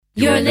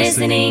You're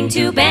listening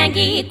to Band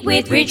Geek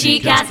with Richie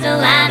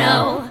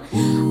Castellano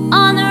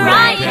on the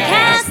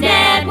Riotcast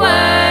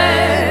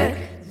Network.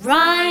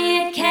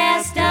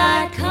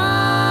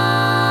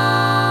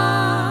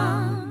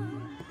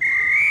 Riotcast.com.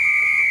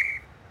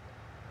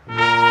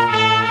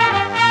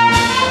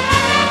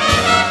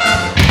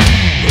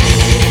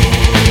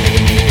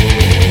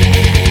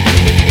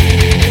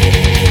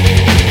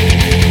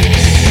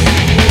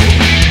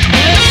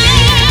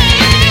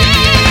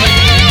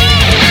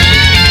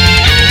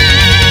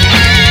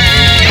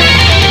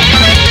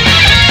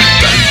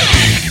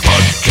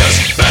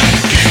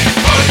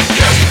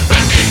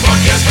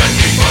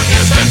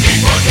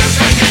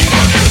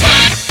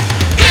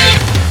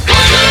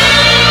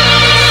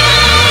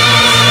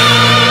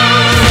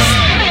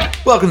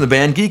 Welcome to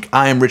Band Geek.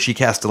 I am Richie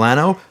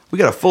Castellano. We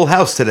got a full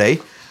house today.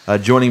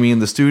 Joining me in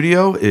the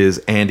studio is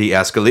Andy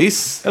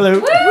Ascalise. Hello.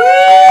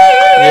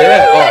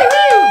 Yeah.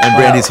 Oh. And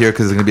Brandy's here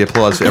because there's going to be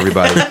applause for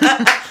everybody.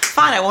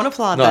 Fine, I won't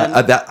applaud then.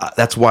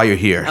 That's why you're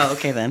here. Oh,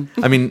 okay then.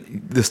 I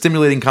mean, the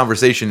stimulating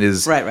conversation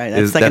is Right,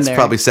 that's that's secondary.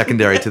 probably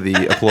secondary to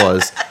the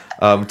applause.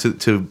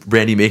 To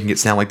Brandy making it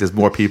sound like there's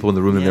more people in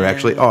the room than there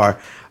actually are.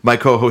 My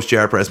co-host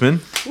Jared Pressman.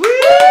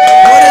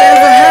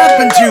 Whatever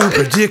happened to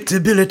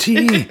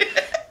predictability?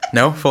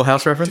 No? Full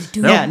House reference?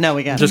 No? Yeah, no,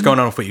 we got Just it. going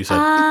on with what you said.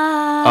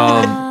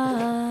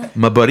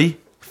 My buddy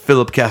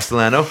Philip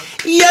Castellano.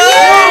 Yo!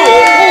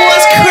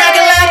 What's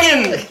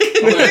crack-a-lackin'?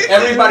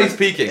 Everybody's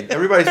peeking.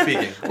 Everybody's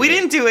peeking. We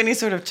didn't do any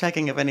sort of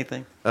checking of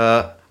anything.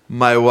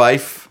 My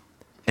wife,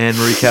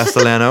 Anne-Marie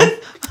Castellano.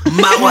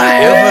 My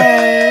wife.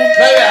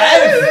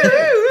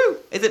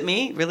 Is it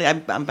me? Really?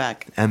 I'm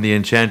back. And the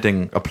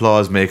enchanting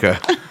applause maker,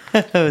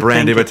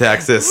 Brandy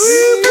Metaxas.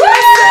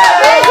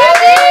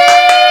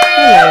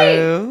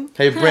 Hello.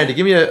 Hey, Brandy,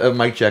 give me a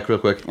mic check real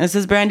quick. This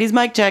is Brandy's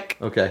mic check.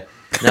 Okay.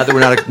 Now that we're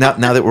not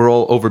now that we're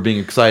all over being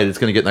excited, it's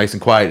going to get nice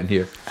and quiet in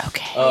here.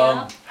 Okay.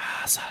 All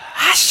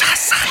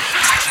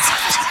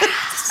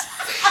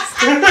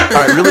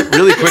right,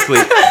 really quickly.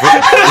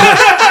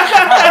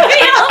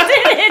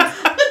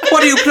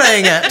 What are you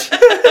playing at?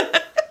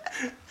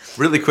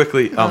 Really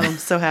quickly. I'm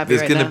so happy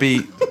There's right going to now.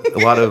 be a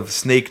lot of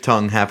snake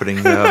tongue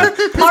happening. Parcel tongue.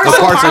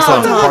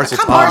 tongue. Parcel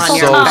Come tongue. on, I'm so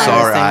you're sorry.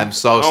 embarrassing. I'm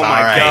so Oh sorry.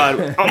 my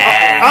god.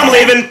 I'm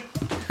leaving.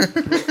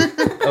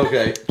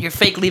 Okay. Your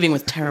fake leaving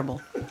was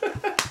terrible.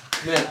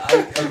 Man,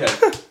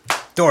 okay.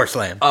 Door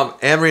slam.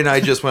 Amory and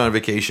I just went on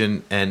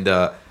vacation, and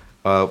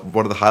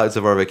one of the highlights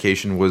of our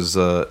vacation was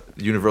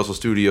Universal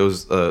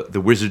Studios' The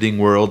Wizarding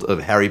World of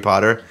Harry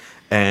Potter,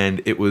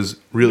 and it was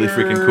really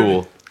freaking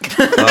cool.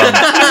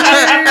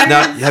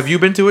 Now, have you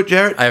been to it,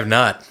 Jarrett? I have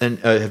not. And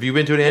have you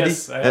been to it, Andy?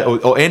 Yes, I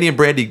have. Andy and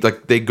Brandy,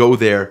 like they go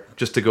there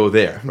just to go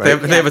there, right? They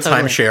have a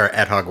totally. timeshare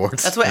at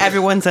Hogwarts. That's what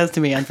everyone says to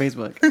me on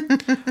Facebook.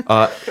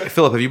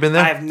 Philip, have you been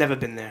there? I've never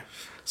been there.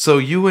 So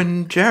you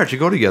and Jarrett should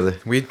go together.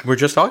 We were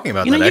just talking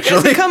about You know, that, you guys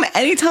actually. can come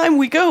anytime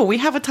we go. We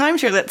have a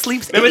timeshare that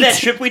sleeps Remember 8. that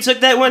trip we took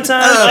that one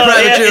time?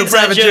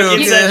 Private joke.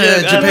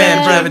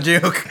 Japan, private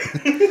joke.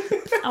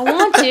 I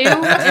want to.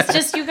 It's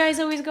just you guys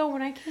always go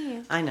when I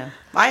can. I know.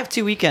 I have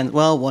 2 weekends.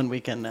 Well, 1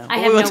 weekend now. I But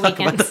have we won't no talk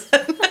about weekends.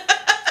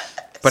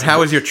 that. But how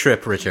was your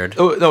trip, Richard?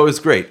 Oh no, it was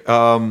great.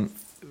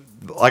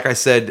 Like I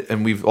said,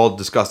 and we've all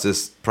discussed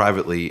this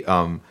privately.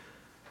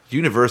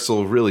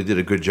 Universal really did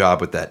a good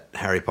job with that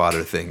Harry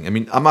Potter thing. I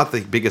mean, I'm not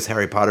the biggest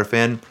Harry Potter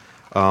fan,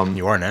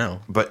 You are now.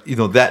 but you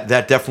know that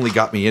definitely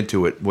got me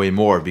into it way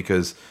more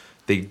because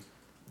they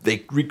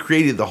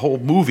recreated the whole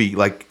movie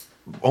like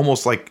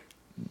almost like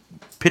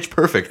pitch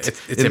perfect.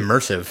 It's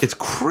immersive. It's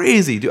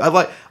crazy, dude. I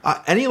like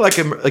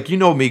you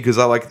know me because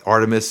I like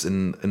Artemis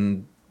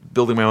and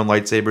building my own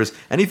lightsabers.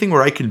 Anything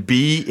where I can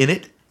be in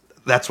it,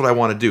 that's what I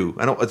want to do.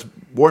 I know it's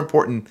more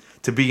important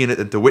to be in it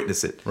than to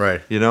witness it.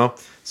 Right. You know?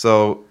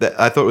 So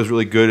I thought it was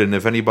really good. And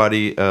if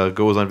anybody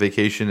goes on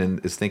vacation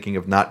and is thinking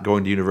of not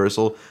going to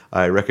Universal,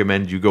 I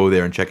recommend you go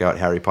there and check out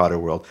Harry Potter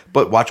World.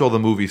 But watch all the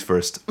movies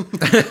first.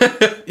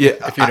 Yeah.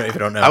 If you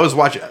don't know. I was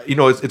watching, you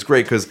know, it's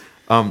great because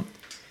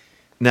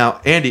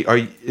now, Andy,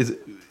 is it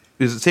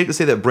safe to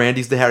say that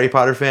Brandy's the Harry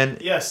Potter fan?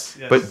 Yes.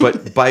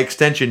 But by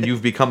extension,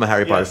 you've become a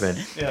Harry Potter fan.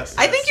 Yes.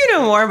 I think you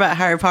know more about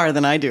Harry Potter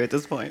than I do at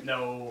this point.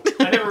 No.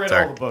 I never read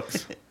Sorry. all the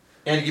books.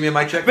 Andy, give me a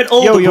mic check. Read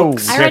all the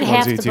books. I read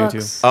half the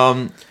books.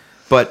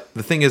 But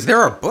the thing is,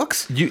 There are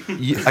books?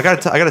 I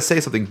gotta say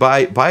something.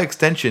 By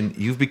extension,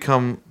 you've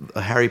become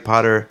a Harry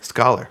Potter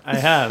scholar. I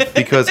have.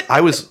 Because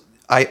I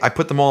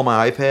put them all on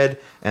my iPad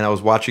and I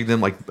was watching them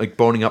like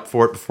boning up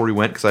for it before we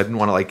went because I didn't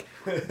want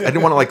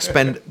to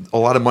spend a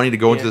lot of money to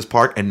go into this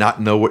park and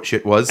not know what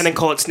shit was. And then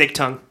call it snake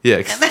tongue. Yeah.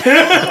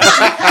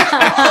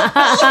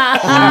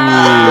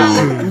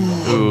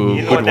 Ooh,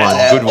 You know good what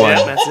that one. Good one.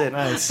 Yeah, that's it.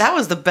 Nice. That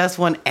was the best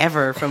one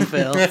ever from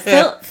Phil.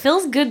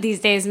 Phil's good these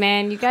days,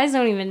 man. You guys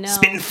don't even know.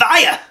 Spitting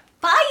fire.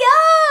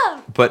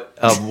 Fire! But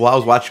while I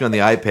was watching on the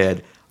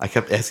iPad, I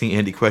kept asking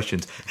Andy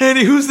questions.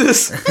 Andy, who's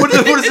this? What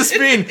does this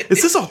mean?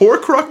 Is this a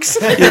Horcrux?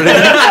 You know what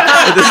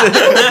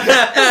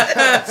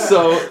I mean?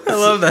 So I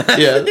love that.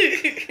 yeah.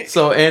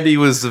 So Andy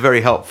was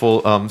very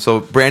helpful. So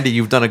Brandy,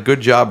 you've done a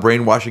good job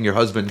brainwashing your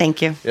husband.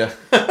 Thank you. Yeah.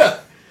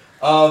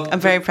 I'm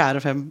very proud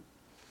of him.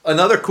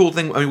 Another cool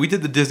thing. I mean, we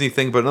did the Disney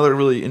thing, but another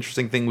really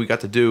interesting thing we got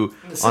to do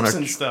The on our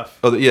Simpsons stuff.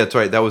 Oh, yeah, that's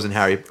right. That was in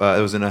Harry. It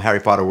was in a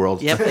Harry Potter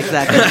world. Yep,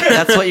 exactly.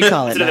 That's what you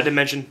call it. Another now.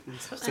 dimension.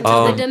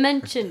 Another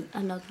dimension.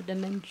 Another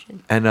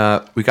dimension. And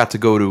we got to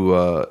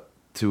go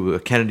to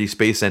Kennedy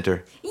Space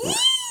Center.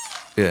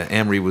 Yeah,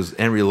 Amory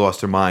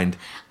lost her mind.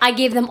 I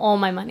gave them all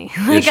my money. she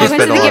I went to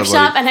spent the a lot gift of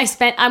money.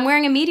 shop and I'm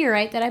wearing a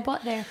meteorite that I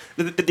bought there.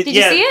 Did you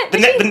see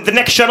it? The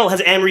next shuttle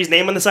has Amory's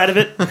name on the side of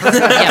it.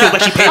 Yeah.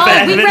 Like she paid for Oh,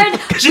 that. we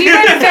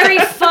read a very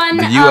fun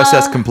The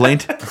USS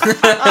Complaint.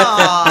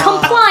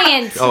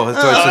 compliant. Oh,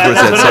 that's what it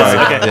said. that's Sorry.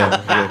 what it is. Okay.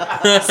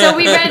 Yeah. So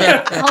we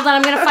read. Hold on,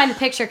 I'm gonna find the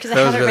picture because I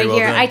That have was it really right well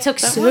here. done. I took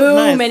was so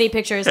nice. many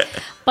pictures,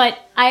 but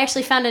I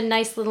actually found a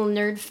nice little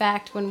nerd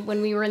fact when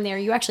we were in there.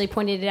 You actually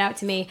pointed it out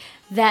to me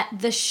that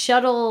the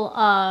shuttle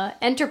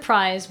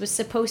Enterprise was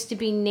supposed to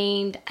be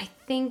named. I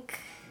think.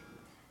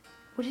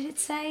 What did it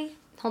say?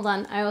 Hold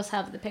on, I also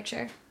have the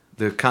picture.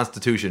 The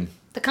Constitution.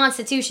 The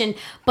Constitution,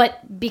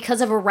 but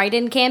because of a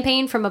write-in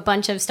campaign from a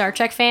bunch of Star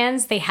Trek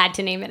fans, they had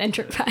to name it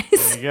Enterprise.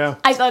 There you go.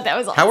 I thought that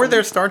was awesome. How were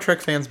there Star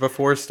Trek fans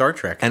before Star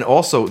Trek? And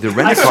also, the saw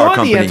rent-a-car the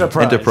company,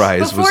 Enterprise.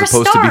 Enterprise, was Before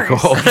supposed to be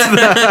stars. called.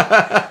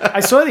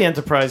 I saw the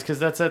Enterprise because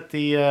that's at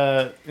the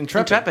Intrepid.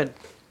 Intrepid.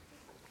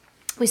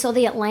 We saw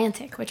the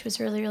Atlantic, which was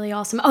really, really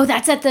awesome. Oh,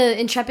 that's at the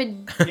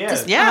Intrepid. Yeah.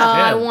 Yeah.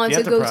 I want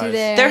the to go to Enterprise.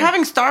 there. They're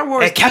having Star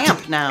Wars Captain,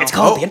 camp now. It's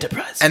called Oh. the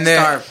Enterprise. And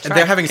Star they're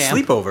Trek having camp.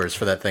 sleepovers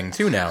for that thing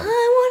too now. I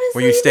want to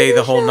Where you stay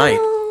the whole night.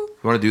 You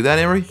want to do that,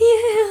 Amory?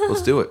 Yeah.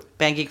 Let's do it.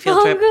 Band Geek Field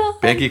Oh, Trip.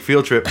 God. Band Geek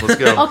Field Trip. Let's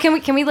go. Oh,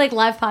 can we like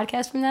live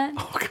podcast from that?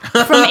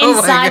 From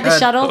inside the God.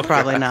 shuttle?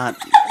 Probably not.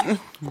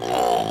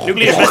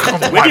 Nuclear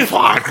vessels.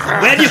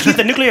 Where do you keep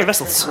the nuclear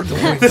vessels?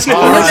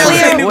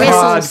 Nuclear New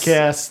whistles.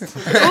 podcast.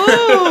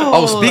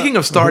 Oh, speaking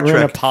of Star We're in a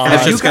Trek, pod.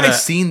 have you Just guys gonna-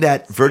 seen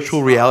that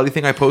virtual reality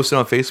thing I posted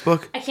on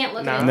Facebook? I can't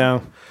look at it.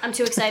 No. I'm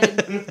too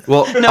excited.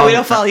 Well, No, we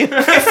don't follow you.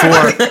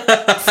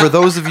 for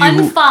those of you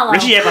who Unfollow.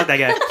 Richie act like that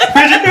guy.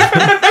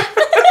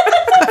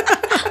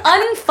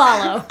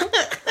 Unfollow.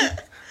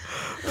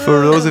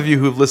 For those of you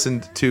who've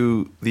listened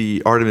to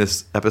the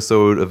Artemis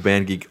episode of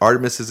Band Geek,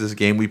 Artemis is this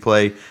game we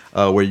play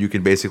where you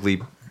can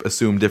basically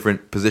assume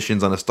different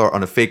positions on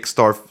a fake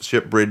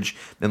starship bridge.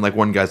 And like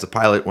one guy's the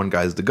pilot, one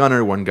guy's the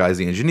gunner, one guy's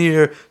the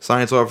engineer,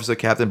 science officer,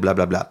 captain, blah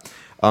blah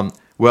blah.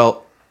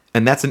 Well,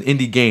 and that's an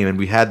indie game, and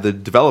we had the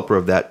developer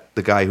of that,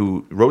 the guy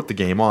who wrote the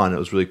game on. It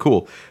was really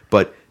cool.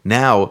 But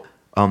now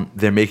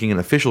they're making an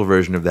official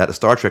version of that, a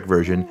Star Trek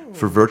version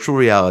for virtual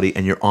reality,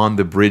 and you're on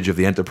the bridge of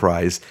the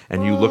Enterprise,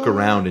 and you look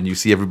around and you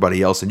see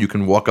everybody else, and you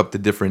can walk up to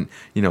different,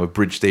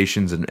 bridge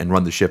stations and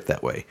run the ship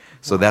that way.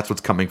 So that's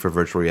what's coming for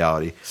virtual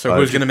reality. So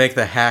who's going to make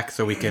the hack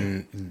so we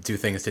can do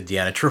things to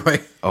Deanna Troy?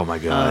 Oh my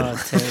God!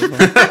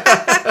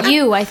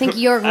 You, I think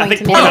you're going to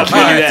think make Pornhub it. might do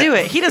Can't that. do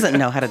it. He doesn't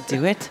know how to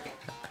do it.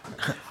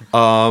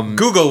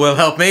 Google will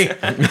help me.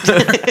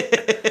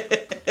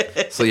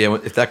 So yeah,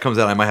 if that comes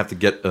out, I might have to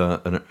get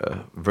a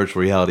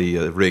virtual reality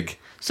rig.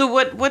 So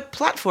what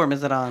platform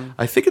is it on?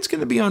 I think it's going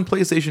to be on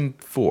PlayStation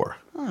 4.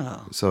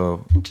 Oh,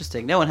 So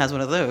interesting. No one has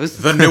one of those.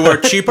 The newer,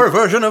 cheaper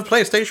version of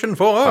PlayStation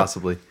 4.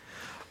 possibly.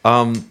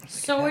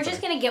 So we're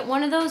just going to get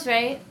one of those,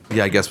 right?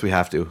 Yeah, I guess we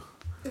have to.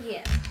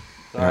 Yeah.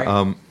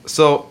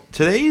 So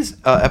today's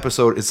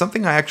episode is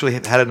something I actually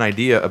had an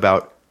idea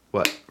about.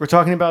 What? We're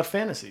talking about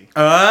fantasy.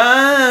 Andy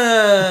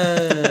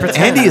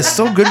is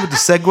so good with the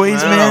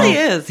segues, man. He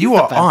is. He's You the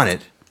are best. on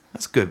it.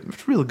 That's good.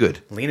 It's really good.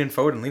 Leaning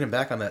forward and leaning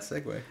back on that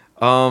segue.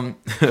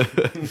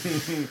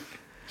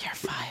 You're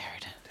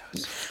fired.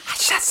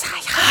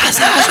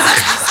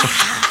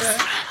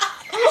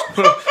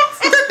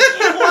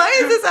 Why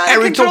is this out of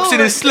Harry control? talks in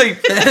his sleep.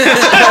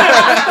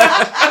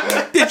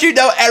 Did you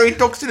know Harry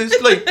talks in his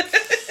sleep?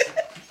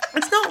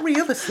 It's not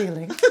real, the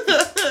ceiling.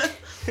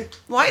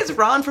 Why is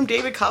Ron from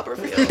David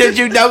Copperfield? Did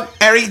you know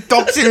Harry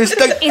talks in his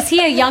sleep? Is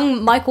he a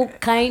young Michael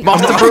Caine?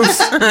 Master Bruce,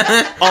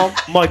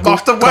 Michael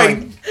Master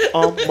Wayne,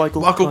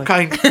 Michael Michael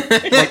Caine,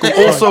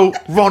 also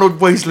Ronald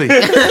Weasley.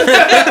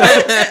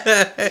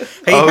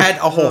 He had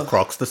a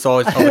Horcrux the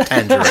size of a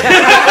tangerine.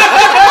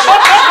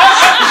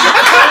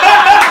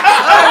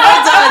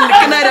 Well done.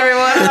 Good night,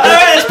 everyone. All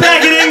right, let's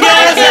pack it in,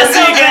 guys. I'll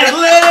see you guys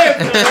later.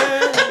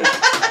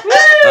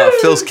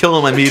 Phil's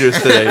killing my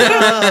meters today.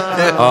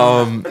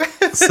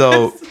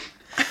 So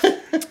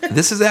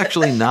this is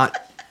actually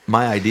not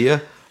my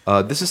idea.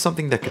 This is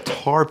something that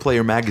Guitar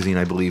Player magazine,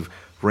 I believe,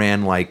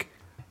 ran like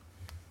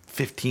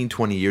 15,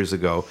 20 years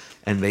ago.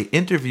 And they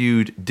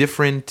interviewed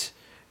different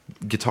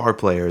guitar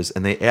players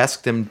and they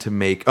asked them to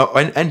make,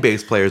 and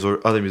bass players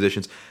or other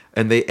musicians,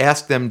 and they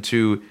asked them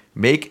to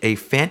make a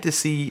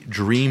fantasy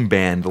dream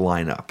band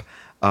lineup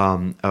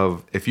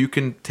of if you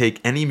can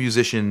take any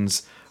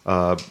musicians,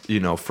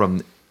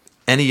 from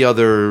any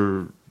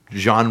other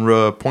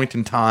genre, point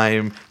in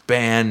time,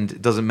 band,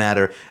 it doesn't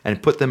matter,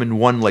 and put them in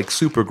one like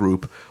super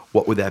group,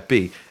 what would that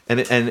be? And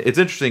it's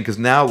interesting because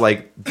now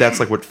like that's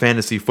like what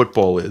fantasy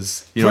football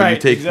is. You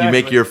Right, you make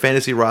exactly. your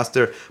fantasy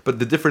roster, but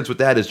the difference with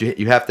that is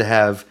you have to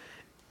have.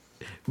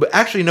 But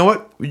actually, you know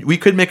what? We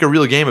could make a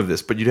real game of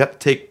this, but you'd have to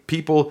take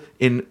people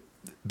in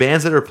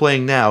bands that are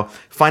playing now,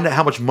 find out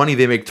how much money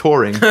they make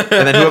touring, and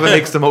then whoever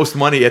makes the most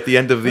money at the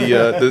end of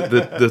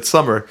the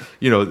summer,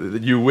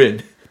 you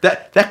win.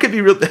 That could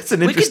be real. That's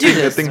an interesting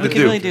thing to do. We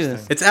could really do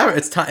this.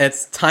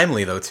 It's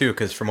timely though too,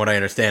 because from what I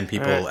understand,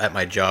 people at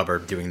my job are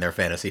doing their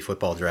fantasy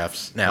football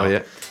drafts now. Oh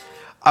yeah.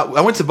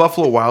 I went to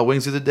Buffalo Wild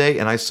Wings the other day,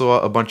 and I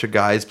saw a bunch of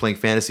guys playing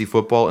fantasy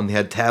football, and they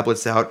had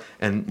tablets out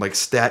and like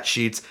stat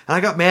sheets, and I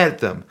got mad at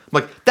them. I'm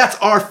like, that's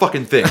our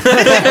fucking thing.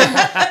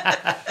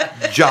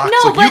 Jocks,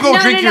 No, like, you go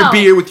but drink no. your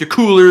beer with your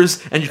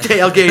coolers and your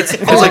tailgates.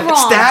 It's All like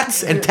wrong.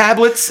 stats and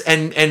tablets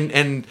and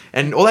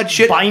all that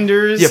shit.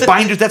 Binders. Yeah,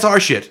 binders. That's our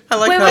shit. I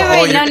like Wait, how wait,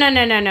 all wait!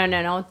 your-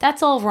 No!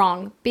 That's all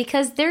wrong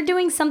because they're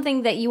doing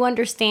something that you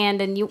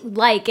understand and you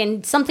like,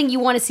 and something you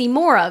want to see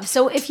more of.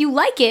 So if you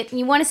like it and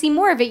you want to see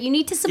more of it, you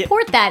need to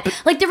support that.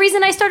 Like the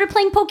reason I started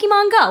playing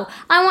Pokemon Go,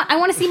 I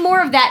want to see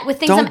more of that with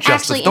things I'm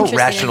actually Don't interested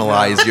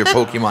rationalize your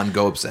Pokemon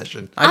Go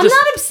obsession. I'm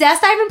not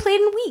obsessed. I haven't played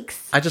in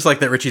weeks. I just like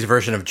that Richie's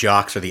version of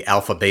jocks are the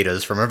alpha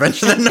betas from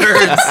Revenge of the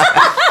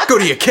Nerds. Go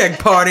to your keg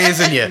parties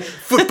and your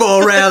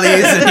football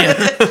rallies and your...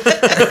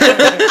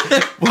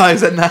 Why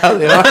is that not how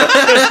they are?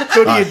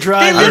 Go to your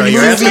drive-in I don't know,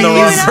 you're asking the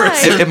wrong movies.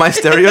 person. Am I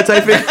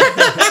stereotyping?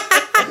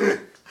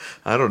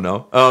 I don't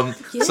know.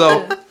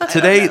 So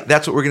today,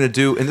 that's what we're going to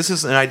do. And this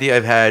is an idea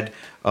I've had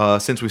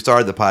since we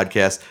started the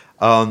podcast.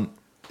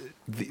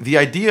 The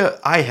idea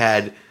I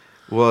had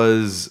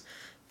was,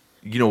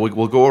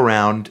 we'll go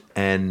around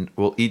and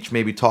we'll each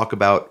maybe talk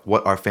about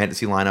what our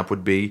fantasy lineup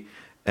would be,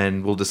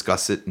 and we'll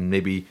discuss it and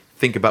maybe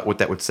think about what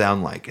that would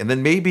sound like. And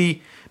then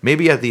maybe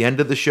at the end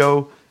of the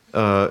show,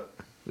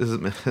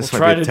 this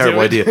might be a terrible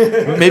idea.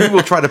 Maybe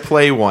we'll try to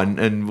play one,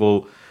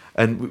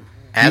 and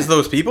As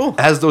those people?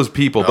 as those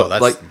people. Oh, But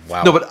that's- like,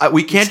 wow. no, but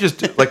we can't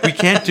just we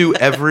can't do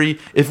every.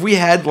 If we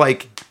had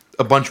like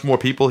a bunch more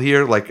people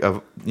here, like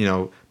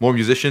more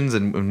musicians,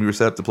 and we were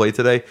set up to play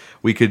today,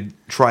 we could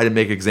try to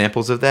make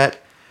examples of that.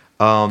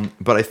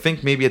 But I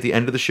think maybe at the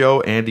end of the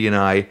show, Andy and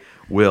I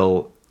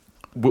will.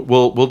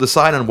 We'll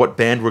decide on what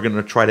band we're going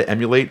to try to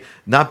emulate,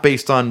 not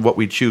based on what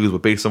we choose,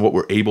 but based on what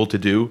we're able to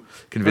do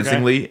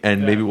convincingly,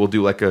 and maybe we'll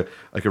do like a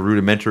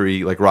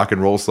rudimentary like rock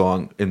and roll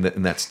song in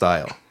that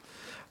style.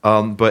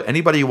 But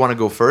anybody want to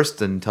go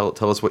first and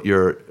tell us what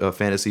your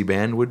fantasy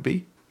band would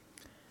be?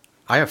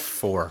 I have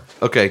 4.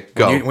 Okay,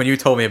 go. When you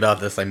told me about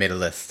this, I made a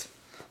list.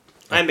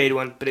 I made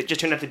one, but it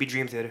just turned out to be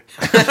Dream Theater.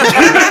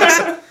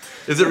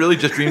 Is it really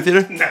just Dream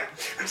Theater? No,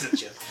 it's a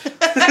joke.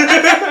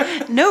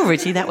 No,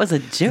 Richie, that was a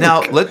joke.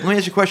 Now, let me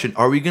ask you a question.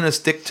 Are we going to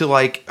stick to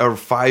like a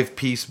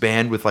 5-piece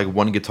band with like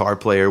one guitar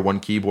player, one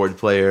keyboard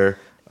player?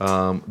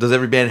 Does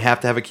every band have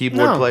to have a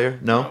keyboard No. player?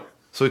 No?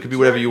 So it could be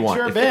whatever you want.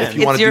 your If band.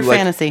 you want It's to your do like,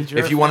 fantasy.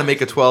 If you want to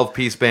make a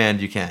 12-piece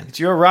band, you can. It's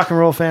your rock and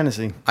roll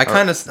fantasy. I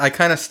kind of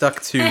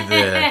stuck to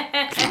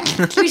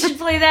the We should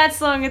play that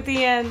song at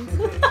the end.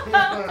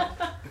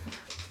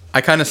 I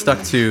kind of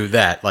stuck to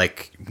that,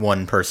 like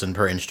one person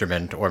per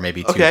instrument, or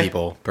maybe 2 Okay.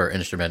 people per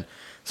instrument.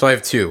 So I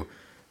have 2,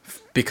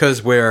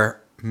 because we're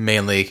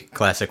mainly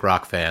classic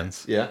rock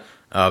fans. Yeah.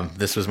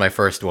 This was my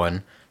first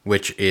one,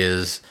 which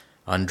is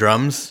on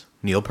drums,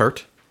 Neil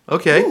Peart.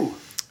 Okay.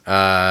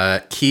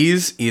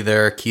 Keys,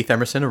 either Keith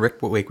Emerson or Rick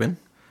Wakeman.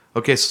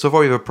 Okay, so far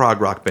we have a prog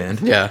rock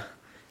band. Yeah.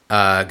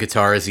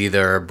 Guitar is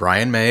either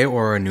Brian May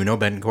or Nuno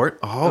Betancourt.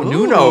 Oh,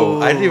 Nuno.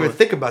 I didn't even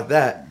think about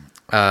that.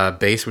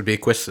 Bass would be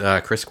Chris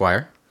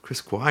Squire. Chris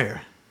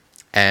Squire.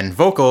 And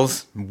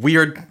vocals,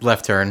 weird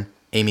left turn,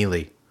 Amy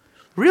Lee.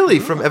 Really?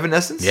 From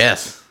Evanescence?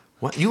 Yes.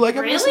 What? You like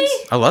Evanescence?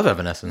 Really? I love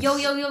Evanescence. Yo,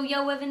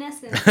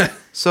 Evanescence.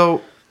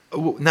 So,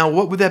 now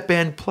what would that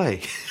band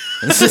play?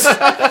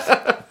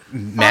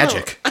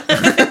 Magic.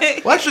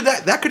 Well, actually,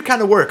 that could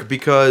kind of work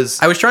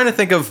because... I was trying to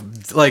think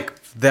of, like,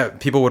 that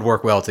people would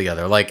work well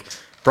together. Like, Wait,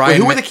 Brian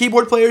who were May- the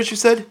keyboard players you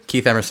said?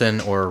 Keith Emerson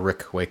or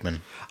Rick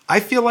Wakeman. I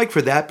feel like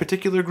for that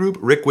particular group,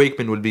 Rick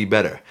Wakeman would be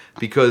better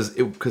because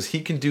he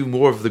can do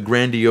more of the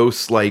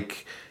grandiose,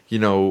 like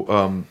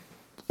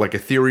like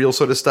ethereal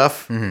sort of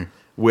stuff. Mm-hmm.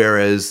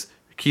 Whereas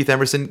Keith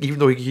Emerson, even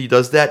though he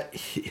does that,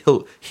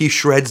 he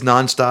shreds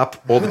nonstop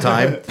all the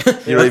time.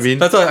 You know what I mean?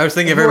 That's what I was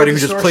thinking of. Everybody who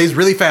just plays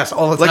really fast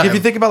all the time. Like if you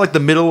think about like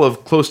the middle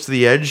of Close to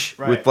the Edge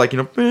Right. with like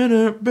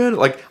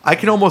like I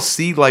can almost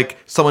see like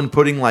someone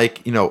putting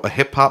like a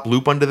hip hop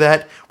loop under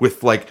that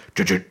with like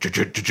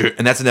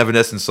and that's an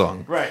Evanescence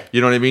song. Right.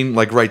 You know what I mean?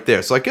 Like right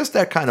there. So I guess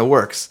that kind of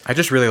works. I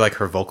just really like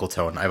her vocal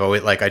tone.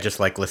 I just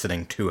like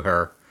listening to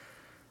her.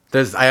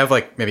 I have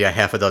like maybe a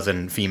half a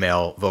dozen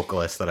female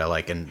vocalists that I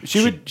like, and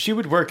She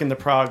would work in the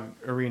Prague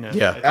arena.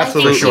 Yeah.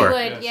 Absolutely. I think Sure.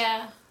 she would,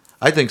 yeah.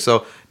 I think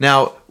so.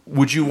 Now,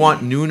 would you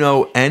want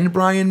Nuno and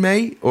Brian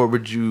May, or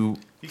would you?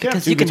 You can have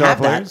Because two you can guitar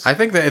have that. players. I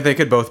think they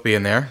could both be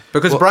in there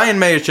because Brian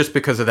May is just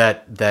because of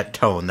that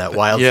tone, that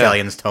Wild Yeah.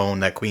 Stallions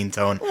tone, that Queen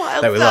tone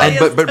Wild that we Stallions.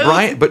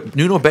 love. But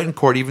Nuno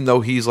Betancourt, even though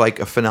he's like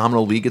a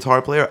phenomenal lead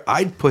guitar player,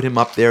 I'd put him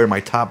up there in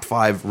my top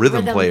 5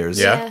 rhythm players.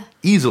 Yeah.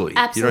 Easily.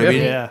 Absolutely.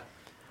 You know what I mean? Yeah.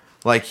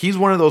 Like he's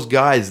one of those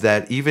guys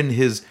that even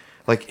his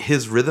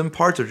rhythm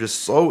parts are just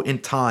so in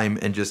time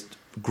and just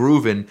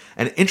grooving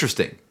and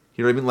interesting.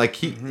 You know what I mean?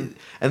 Like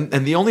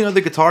and the only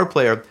other guitar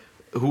player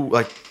who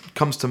like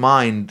comes to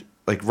mind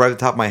like right at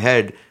the top of my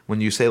head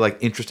when you say like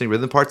interesting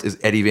rhythm parts is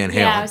Eddie Van Halen.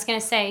 Yeah, I was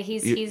gonna say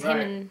he's him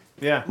and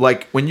Yeah.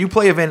 Like when you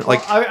play a Van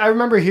like I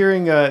remember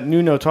hearing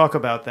Nuno talk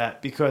about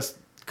that because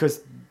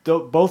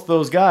both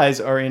those guys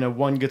are in a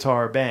one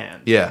guitar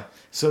band. yeah.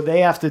 So they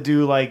have to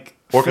do like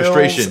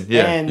Orchestration, fills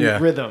yeah. and Yeah.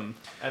 rhythm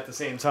at the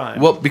same time.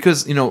 Well,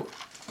 because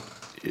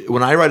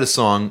when I write a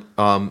song,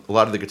 a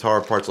lot of the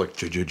guitar parts like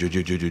just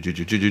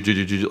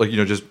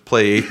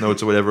play eighth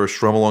notes or whatever,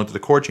 strum along to the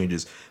chord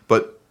changes.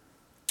 But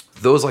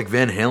those like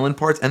Van Halen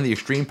parts and the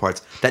extreme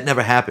parts, that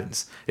never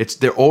happens.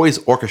 They're always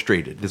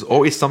orchestrated. There's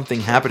always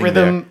something happening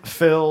rhythm there.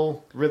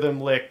 fill,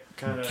 rhythm lick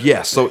kind of.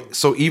 Yeah, so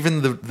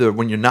even the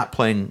when you're not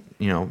playing,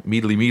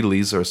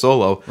 meedlies or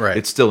solo, Right.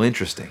 it's still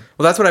interesting.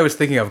 Well, that's what I was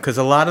thinking of because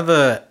a lot of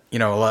the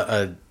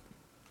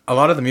a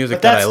lot of the music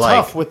But that that's I like.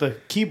 tough with a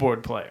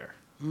keyboard player.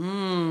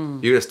 You're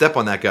gonna step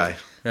on that guy.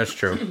 That's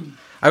true.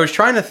 I was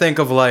trying to think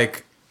of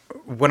like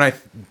when I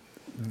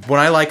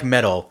like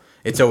metal,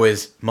 it's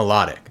always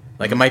melodic.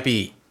 Like it might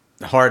be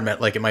hard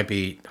metal, like it might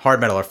be hard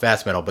metal or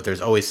fast metal, but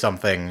there's always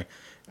something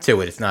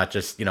to it. It's not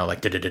just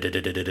like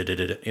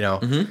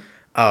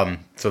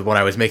So when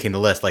I was making the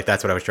list, like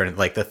that's what I was trying to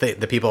like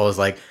the people I was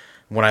like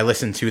when I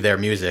listen to their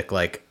music,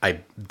 like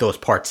those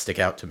parts stick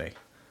out to me,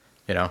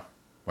 or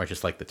I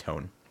just like the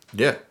tone.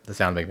 Yeah. The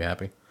sound make me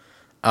happy.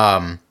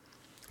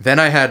 Then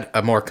I had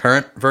a more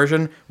current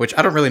version, which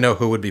I don't really know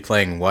who would be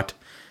playing what.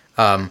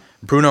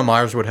 Bruno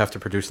Mars would have to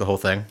produce the whole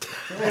thing.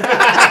 he's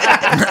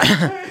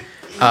a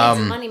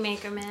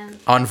moneymaker, man.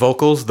 On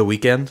vocals, The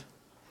Weeknd.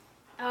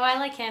 Oh, I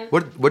like him.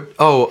 What?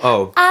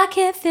 Oh. I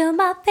can't feel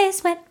my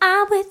face when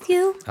I'm with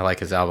you. I like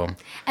his album.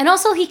 And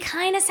also, he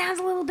kind of sounds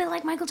a little bit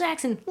like Michael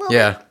Jackson. A little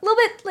Yeah.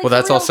 bit. Like Well,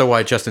 that's for real. also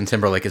why Justin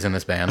Timberlake is in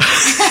this band.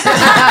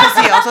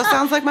 Does he also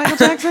sounds like Michael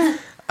Jackson?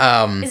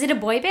 Is it a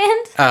boy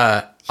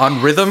band?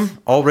 On rhythm,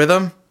 all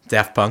rhythm,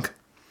 Daft Punk.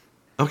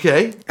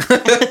 Okay.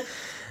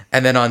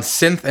 And then on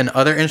synth and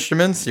other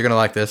instruments, you're going to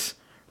like this,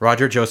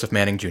 Roger Joseph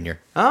Manning Jr.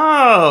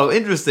 Oh,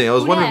 interesting. I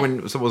was Who wondering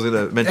dat? when someone was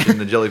going to mention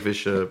the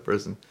jellyfish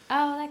person.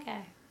 Oh, that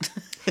guy.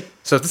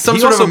 So it's some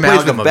He sort of also plays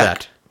amalgam with of Beck.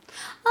 that.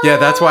 Yeah,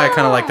 that's why I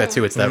kind of like that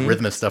too. It's Mm-hmm. that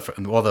rhythmic stuff,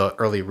 all the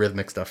early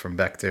rhythmic stuff from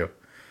Beck too.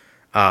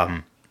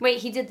 Wait,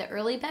 he did the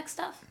early Beck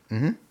stuff?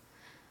 Mm-hmm.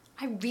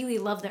 I really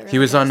love the early He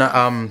was Beck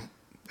on, stuff.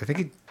 I think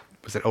he,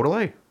 was it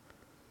Odelay?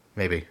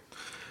 Maybe.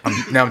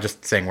 Now I'm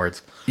just saying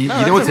words. You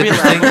know what's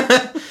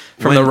interesting?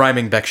 From the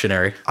rhyming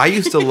Bectionary. I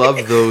used to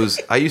love those.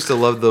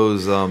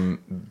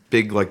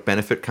 Big like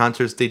benefit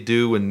concerts they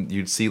do, and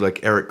you'd see like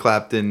Eric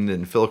Clapton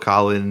and Phil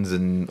Collins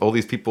and all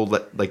these people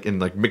that like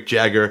Mick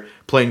Jagger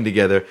playing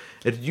together.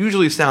 It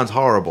usually sounds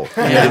horrible.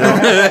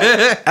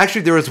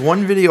 Actually, there was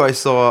one video I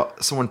saw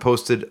someone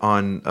posted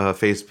on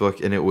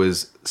Facebook, and it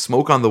was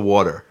 "Smoke on the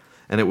Water."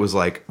 And it was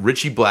like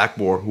Richie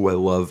Blackmore, who I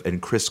love,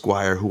 and Chris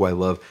Squire, who I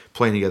love,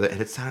 playing together,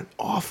 and it sounded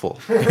awful.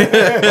 I'm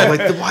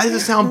like, why does it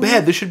sound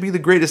bad? This should be the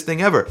greatest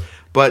thing ever.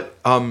 But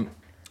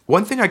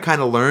one thing I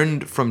kind of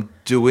learned from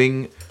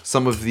doing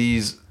some of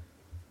these,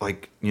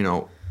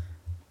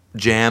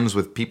 jams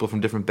with people from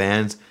different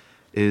bands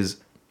is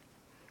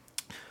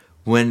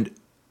when,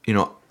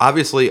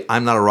 obviously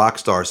I'm not a rock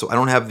star, so I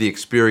don't have the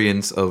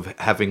experience of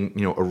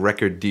having, a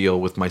record deal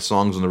with my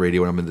songs on the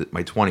radio when I'm in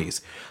my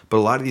 20s. But a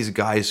lot of these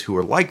guys who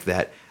are like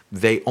that,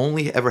 they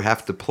only ever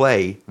have to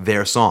play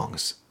their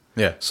songs.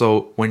 Yeah.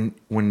 So when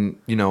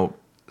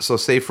so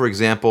say for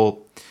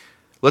example,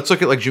 let's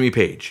look at like Jimmy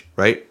Page,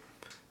 right?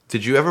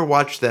 Did you ever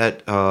watch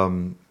that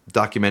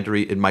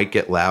documentary, It Might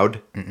Get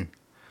Loud?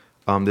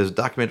 There's a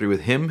documentary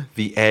with him,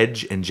 The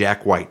Edge, and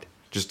Jack White,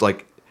 just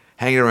like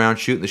hanging around,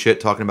 shooting the shit,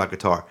 talking about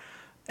guitar.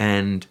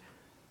 And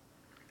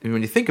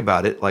when you think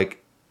about it,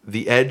 like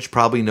The Edge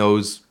probably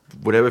knows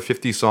whatever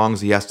 50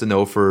 songs he has to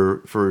know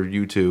for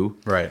U2.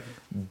 Right.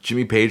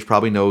 Jimmy Page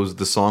probably knows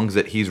the songs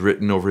that he's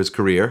written over his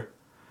career.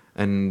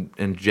 And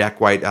Jack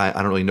White, I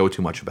don't really know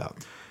too much about.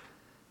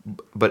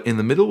 But in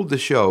the middle of the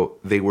show,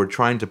 they were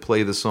trying to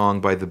play the song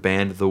by the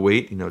band The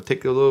Weight,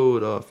 Take a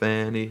Load Off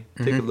Annie,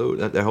 Take a Load,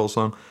 that whole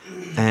song.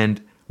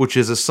 And which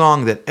is a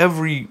song that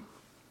every,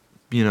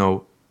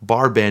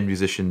 bar band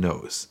musician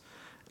knows.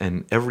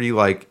 And every,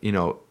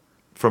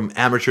 from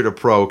amateur to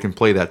pro can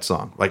play that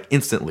song,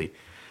 instantly.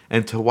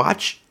 And to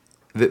watch,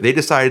 they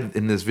decided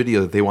in this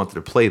video that they wanted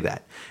to play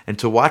that. And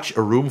to watch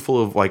a room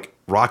full of,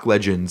 rock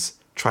legends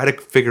try to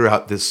figure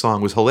out this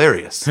song was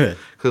hilarious.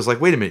 Because,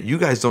 wait a minute, you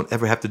guys don't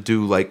ever have to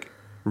do,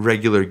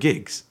 regular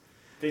gigs.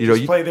 They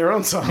just play their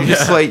own songs.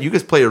 You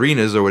just play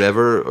arenas or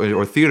whatever,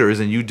 or theaters,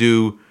 and you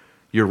do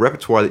your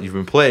repertoire that you've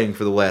been playing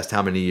for the last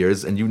how many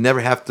years, and you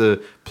never have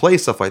to play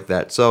stuff like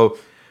that. So,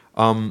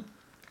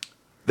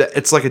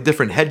 it's like a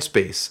different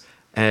headspace.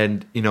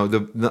 And,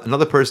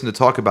 another person to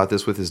talk about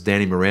this with is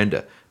Danny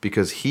Miranda,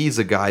 because he's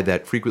a guy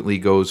that frequently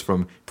goes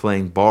from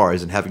playing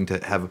bars and having to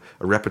have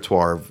a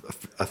repertoire of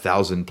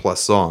 1,000+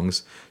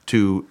 songs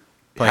to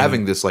Playing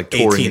having this touring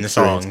 18 experience.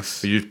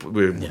 songs.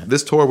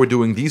 This tour, we're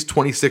doing these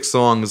 26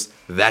 songs.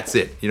 That's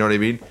it. You know what I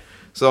mean?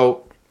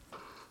 So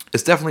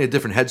it's definitely a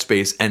different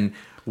headspace. And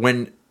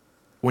when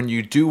when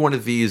you do one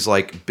of these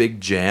like big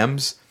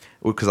jams,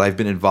 because I've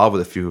been involved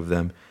with a few of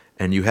them,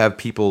 and you have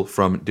people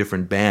from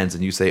different bands,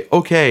 and you say,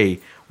 okay,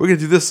 we're gonna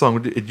do this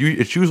song.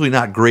 It's usually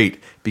not great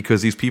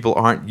because these people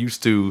aren't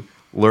used to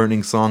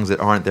learning songs that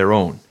aren't their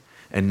own,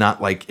 and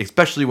not like,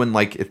 especially when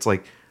like it's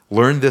like,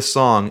 learn this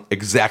song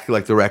exactly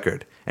like the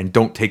record and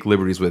don't take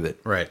liberties with it.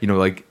 Right. You know,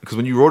 like, because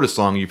when you wrote a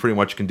song, you pretty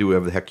much can do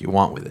whatever the heck you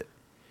want with it.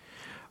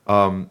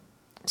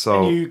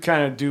 So And you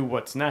kind of do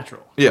what's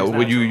natural. yeah, What's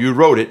when natural. you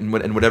wrote it, and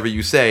whatever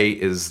you say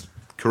is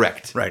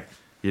correct. Right.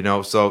 You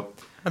know, so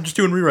I'm just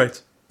doing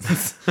rewrites.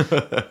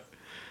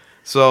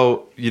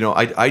 So, you know,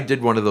 I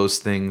did one of those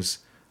things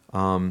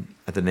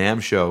at the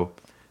NAMM show,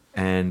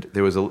 and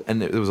there was a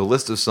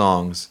list of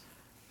songs,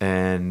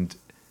 and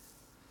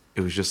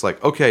it was just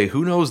like, okay,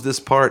 who knows this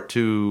part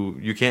to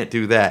You Can't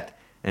Do That?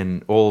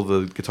 And all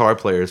the guitar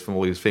players from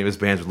all these famous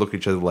bands would look at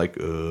each other like,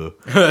 and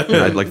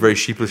I'd like very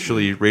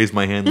sheepishly raise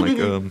my hand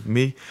like,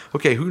 me?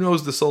 Okay, who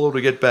knows the solo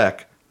to Get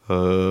Back? You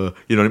know what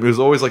I mean? It was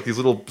always like these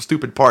little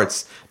stupid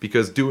parts,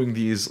 because doing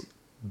these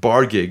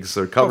bar gigs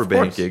or cover Of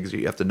band course. gigs,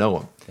 you have to know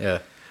them. Yeah.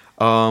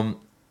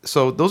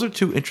 So those are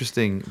two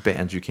interesting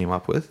bands you came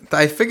up with.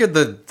 I figured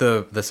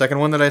the second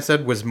one that I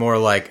said was more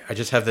like, I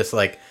just have this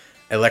like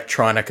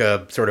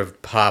electronica sort of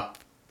pop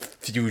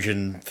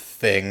fusion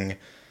thing,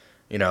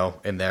 you know,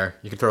 in there.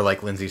 You could throw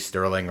like Lindsey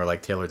Sterling or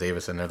like Taylor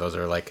Davis in there. Those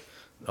are like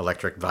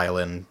electric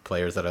violin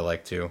players that I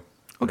like too.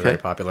 They're Okay. very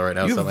popular right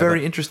now. You have something like very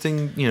that.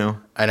 interesting, you know.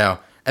 I know.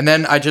 And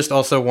then I just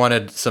also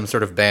wanted some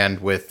sort of band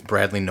with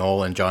Bradley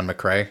Knoll and John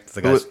McRae.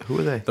 The guys, Who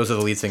are they? Those are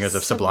the lead singers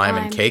of Sublime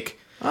and Sublime. Cake.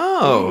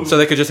 Oh. So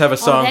they could just have a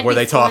song that'd where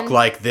be they talk fun.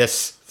 like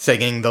this,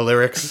 singing the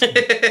lyrics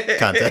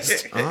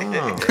contest.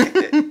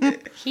 Oh.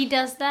 He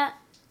does that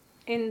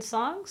in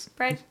songs,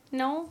 Brad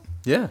Noel?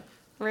 Yeah.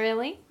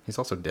 Really? He's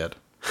also dead.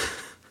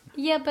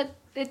 Yeah, but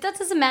that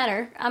doesn't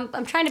matter. I'm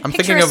trying to I'm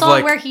picture thinking a of, song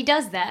like- where he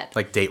does that.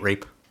 Like Date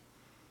Rape.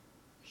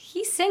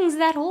 He sings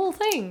that whole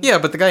thing. Yeah,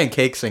 but the guy in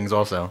Cake sings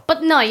also.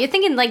 But no, you're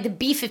thinking like the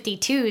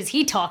B-52s.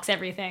 He talks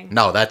everything.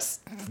 No, that's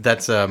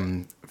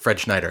Fred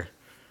Schneider.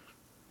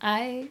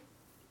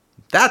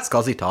 That's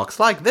because he talks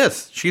like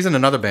this. She's in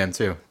another band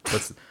too.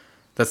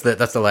 That's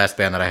the last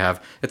band that I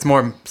have. It's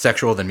more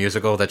sexual than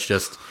musical. That's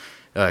just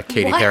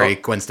Katy What? Perry,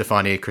 Gwen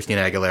Stefani,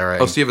 Christina Aguilera.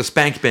 Oh, so you have a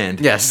spank band.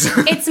 yes.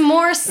 It's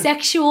more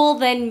sexual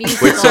than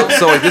musical. Wait,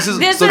 so like, this is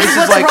this so is this is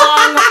what's like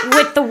wrong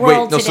with the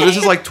world wait, no, today. so this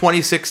is like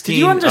 2016 Did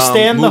you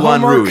understand the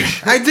Moulin homework?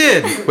 Rouge. I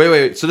did.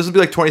 Wait. So this would be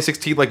like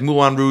 2016 like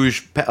Moulin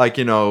Rouge, like,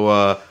 you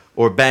know,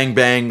 or Bang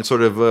Bang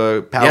sort of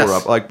power Yes.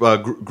 up, like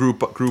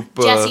group.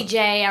 Jessie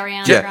J,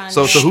 Ariana Yeah. Grande.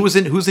 So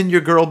who's in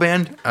your girl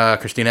band?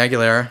 Christina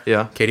Aguilera.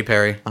 Yeah. Katy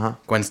Perry. Uh-huh.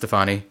 Gwen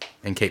Stefani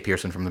and Kate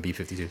Pearson from the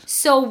B-52s.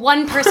 So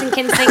one person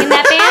can sing in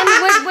that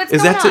band? What's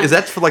Is going that on? is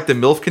that for like the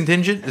MILF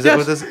contingent? Is that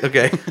what this?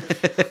 Okay.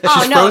 Oh,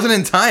 She's no. frozen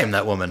in time.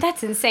 That woman.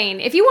 That's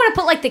insane. If you want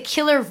to put like the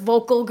killer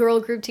vocal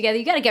girl group together,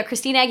 you got to get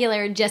Christina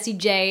Aguilera, Jessie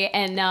J,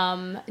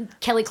 and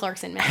Kelly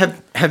Clarkson,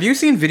 man. Have you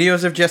seen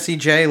videos of Jessie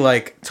J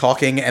like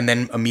talking and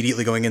then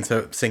immediately going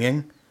into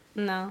singing?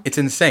 No. It's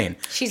insane.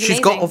 She's She's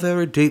got a amazing.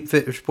 very deep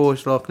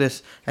voice like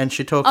this, and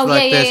she talks Oh,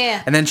 like yeah, this,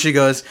 yeah. and then she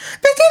goes,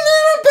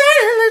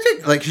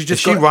 like she's Is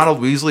just she Ronald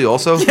Weasley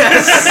also?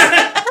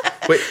 Yes.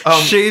 Wait.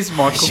 She's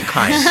Michael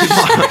Caine.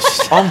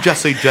 I'm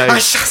Jessie J.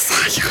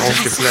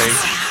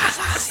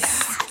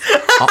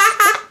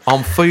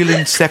 I'm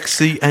feeling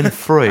sexy and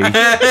free.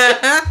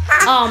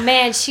 Oh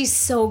man, she's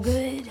so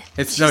good.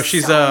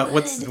 She's so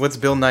what's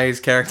Bill Nye's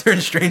character in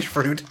Strange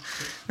Fruit?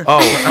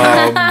 Oh,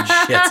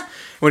 Shit.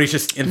 When he's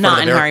just in front Not of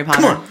in the mirror. Harry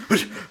Potter.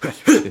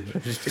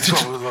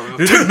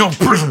 take no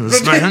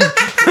prisoners, man.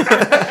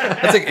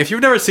 That's like, if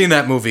you've never seen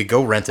that movie,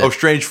 go rent it. Oh,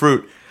 Strange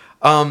Fruit.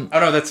 Oh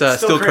no, that's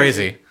Still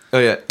Crazy. Oh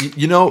yeah.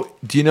 You know?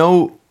 Do you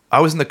know? I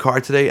was in the car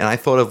today and I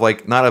thought of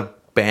like not a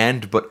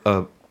band but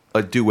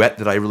a duet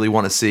that I really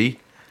want to see.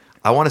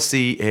 I want to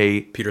see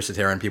a Peter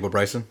Cetera and People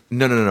Bryson.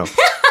 no.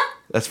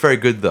 That's very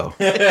good though.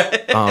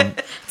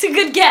 It's a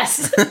good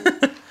guess.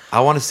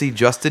 I want to see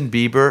Justin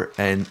Bieber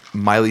and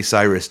Miley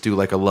Cyrus do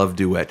like a love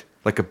duet,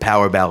 like a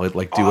power ballad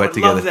like Oh, I duet would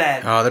together. love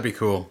that. Oh, that'd be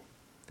cool.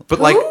 But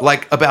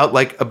like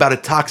about a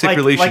toxic Like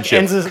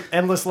relationship.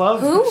 endless love.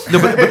 Who? No,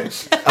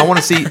 but I want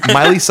to see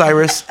Miley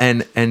Cyrus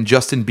and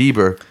Justin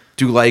Bieber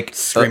do like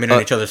Screaming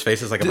in each other's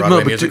faces like a no,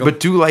 Broadway but musical.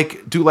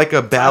 do like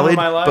a ballad,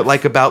 My Life? but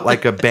like about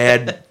like a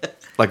bad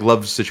like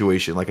love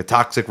situation, like a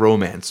toxic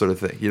romance sort of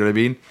thing. You know what I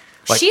mean?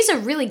 Like, She's a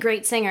really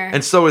great singer.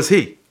 and so is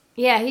he.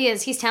 Yeah, he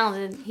is. He's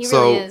talented. He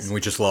So- really is. We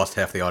just lost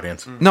half the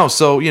audience. No,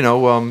 so you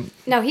know,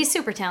 No, he's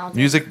super talented.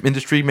 music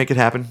industry, make it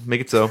happen,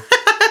 make it so.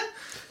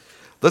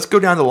 Let's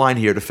go down the line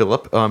here to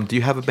Philip. Do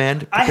you have a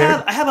band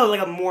prepared? I have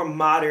a more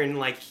modern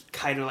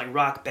kind of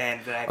rock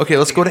band that I Okay,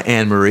 let's go to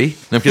Anne Marie.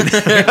 No, I'm kidding.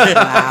 All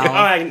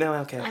right, no,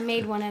 okay. I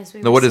made one as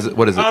we. No, were what is singing. it?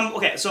 What is it?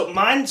 Okay, so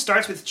mine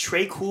starts with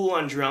Trey Cool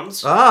on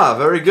drums. Ah,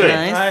 very good.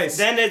 Nice. Nice.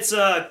 Then it's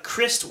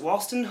Chris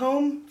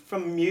Wolstenholme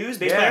from Muse,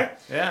 bass Yeah. player.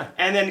 Yeah.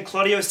 And then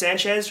Claudio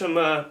Sanchez from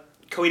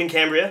Coheed and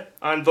Cambria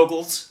on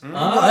vocals Mm.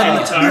 and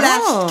guitar.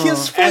 Last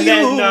kiss for And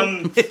you.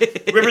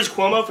 then Rivers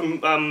Cuomo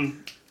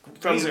from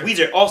from Weezer.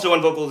 Weezer, also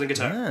on vocals and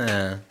guitar.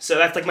 Ah. So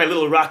that's like my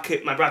little rock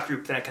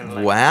group that I kind of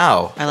like.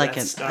 Wow. I like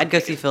That's it. stuff. I'd go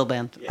see Phil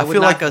band. I I would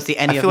feel not like go see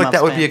any I of feel like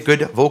that would be a bands.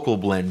 good vocal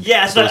blend.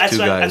 Yeah, of those that's two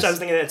what guys. I was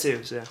thinking of that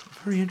too. So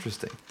Very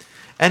interesting.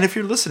 And if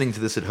you're listening to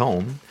this at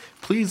home,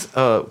 please,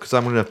 because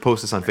I'm going to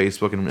post this on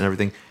Facebook and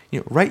everything,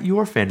 write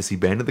your fantasy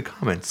band in the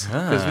comments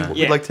because we'd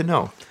Yeah. like to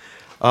know.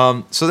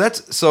 So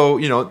that's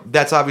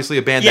obviously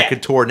a band Yeah. that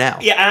could tour now.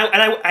 yeah,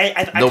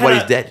 I Nobody's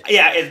kinda, dead.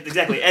 Yeah,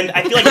 exactly. And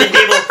I feel like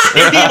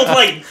they'd be able to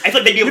like. I feel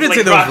like they'd be able to didn't say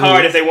like those rock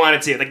hard rules. if they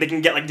wanted to. Like they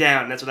can get like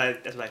down. That's what I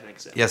think.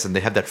 So. Yes, and they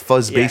have that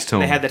fuzz Yeah, bass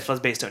tone. They had that fuzz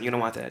bass tone. You don't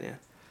want that. Yeah.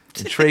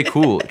 And Trey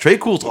Cool. Trey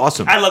Cool's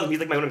awesome. I love him. He's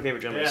like one of my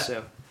favorite drummers. Yeah.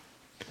 So.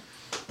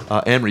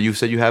 Anne-Marie, you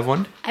said you have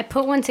one? I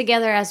put one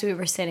together as we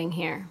were sitting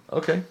here.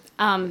 Okay.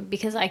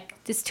 Because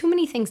there's too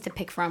many things to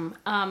pick from.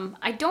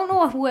 I don't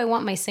know who I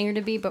want my singer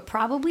to be, but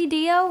probably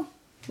Dio,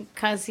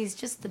 because he's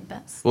just the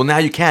best. Well, now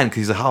you can because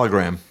he's a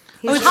hologram.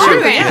 He's a it's true.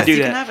 hologram. Yes, Do you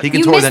that. can have it. He can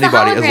You tour with missed the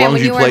anybody as hologram long when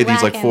as you you play weren't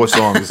these like rocking. 4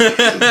 songs.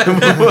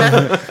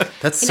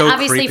 That's And so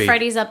obviously creepy.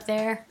 Freddie's up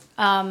there.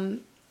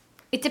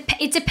 It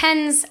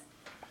depends.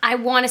 I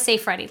want to say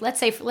Freddie.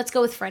 Let's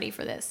go with Freddie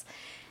for this.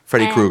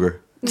 Freddy And- Krueger.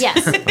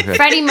 Yes,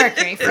 Freddie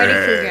Mercury,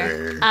 Freddie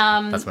Krueger.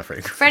 That's my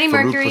favorite. Freddie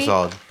Farouk Mercury.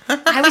 Fasad.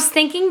 I was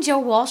thinking Joe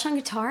Walsh on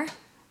guitar,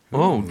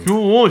 Oh, Joe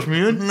Walsh,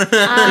 man.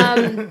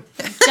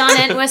 John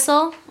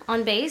Entwistle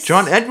on bass.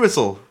 John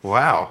Entwistle.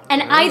 Wow.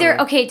 And either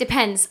it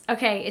depends.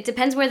 Okay, it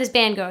depends where this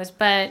band goes,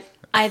 but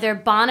either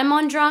Bonham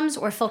on drums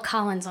or Phil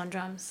Collins on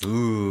drums.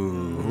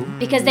 Ooh.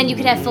 Because then you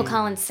could have Phil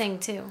Collins sing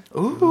too.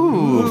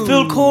 Ooh.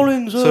 Phil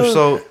Collins.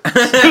 So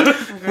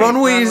Ron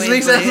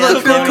Weasley sounds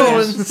like Phil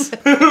Collins.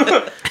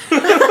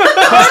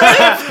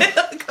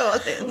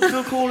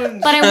 Phil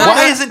Collins. But I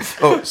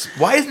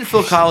why isn't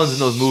Phil Collins in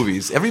those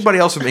movies? Everybody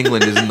else from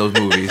England is in those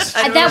movies.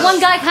 that one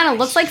guy kind of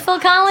looks like Phil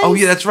Collins. Oh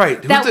yeah, that's right.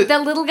 Who's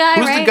That little guy,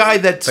 Who's right? the guy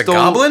that The stole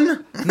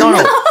Goblin? No.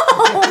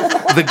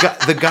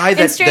 the guy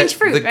that Strange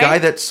Fruit, the guy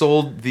right? that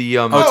sold the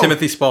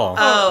Timothy Spall.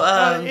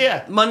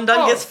 Yeah. Oh.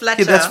 Mundungus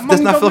Fletcher. Yeah, that's not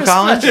Phil Mundungus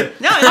Collins. Fletcher.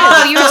 no,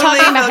 Oh, you were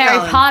talking about Phil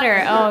Harry Collins.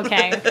 Potter. Oh,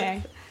 okay.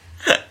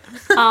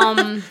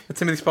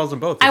 Timothy Spall's in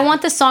both. I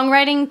want the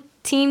songwriting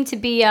team to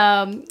be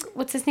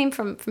what's his name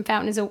from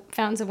Fountains of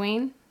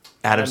Wayne?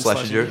 Adam Adam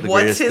Schlesinger, Schlesinger. the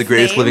What's greatest his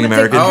greatest name? living It's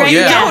American. Oh, Great yeah.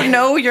 You guy. don't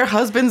know your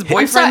husband's I'm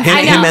sorry, boyfriend? Him-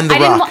 I know. him and The I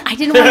didn't. Rock. I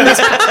didn't want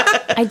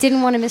to I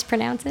didn't want to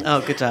mispronounce it.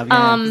 Oh, good job.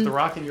 Yeah. The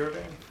Rock in your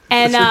band?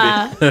 And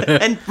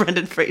and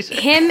Brendan Fraser.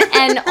 him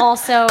and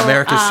also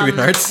America's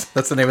Sweethearts.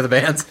 That's the name of the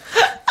band.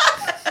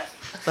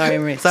 Sorry,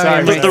 Marie. Sorry,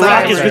 Sorry, Marie. The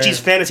Rock is Sorry. Richie's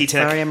fantasy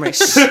tech. Sorry, Marie.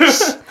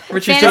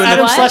 Richie's Fantasy doing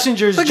Adam what?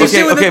 Schlesinger's Look, just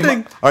he's doing the Okay.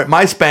 thing. All right,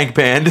 my spank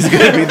band is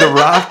going to be The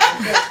Rock,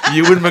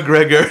 Ewan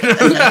McGregor,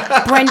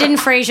 Brendan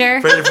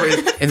Fraser.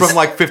 from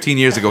like 15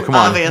 years ago. Come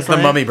on. Obviously.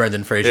 The Mummy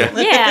Brendan Fraser.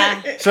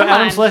 Yeah. So come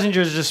Adam on.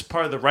 Schlesinger is just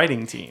part of the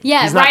writing team.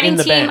 Yeah, He's not writing in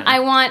the team. band. I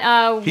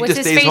want He what's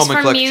just his stays face home and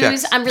from collects Muse.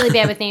 checks. I'm really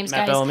bad with names,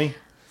 Matt guys. Bellamy.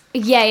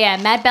 Yeah,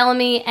 Matt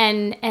Bellamy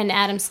and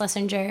Adam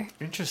Schlesinger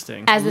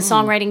Interesting. as the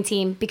songwriting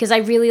team because I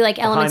really like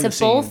elements the of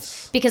both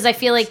scenes. because I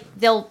feel like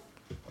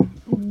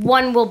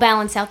one will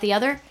balance out the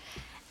other.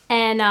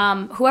 And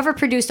whoever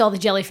produced all the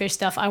jellyfish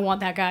stuff, I want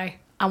that guy.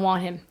 I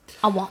want him.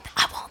 I want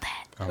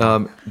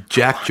that.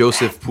 Jack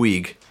Joseph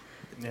Puig.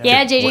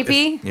 Yeah,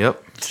 JJP.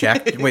 Yep.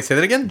 Jack. Wait, say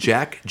that again?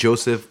 Jack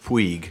Joseph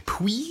Puig.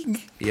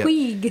 Puig. Yep.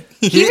 Puig.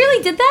 He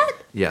really did that?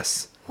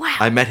 Yes. Wow.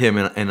 I met him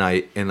and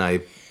I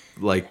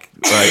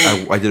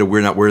did a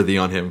We're Not Worthy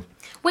on him.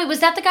 Wait, was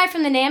that the guy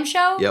from the NAMM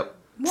show? Yep.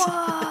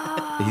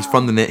 He's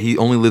from he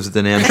only lives at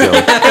the NAMM show.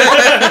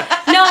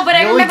 No, but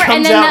I only remember. comes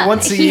And then out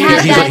once a he year.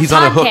 had that he's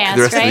on a hook podcast,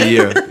 the rest right? of the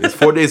year. It's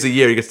 4 days a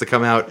year. He gets to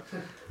come out.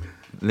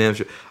 NAMM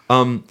show.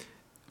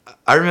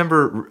 I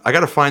remember I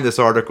got to find this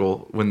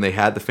article when they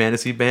had the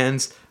fantasy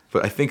bands,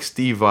 but I think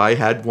Steve Vai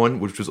had one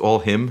which was all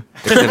him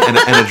and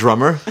a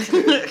drummer.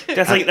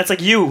 That's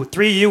like you,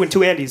 3 you and 2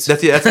 Andys.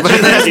 That's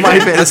my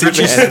fantasy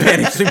Richie's band.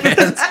 fantasy band.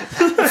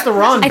 That's the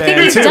Ron I band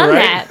think he's too, done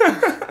right?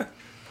 that.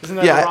 Isn't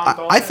that the Ron Yeah,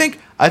 Dalton?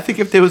 I think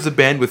if there was a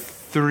band with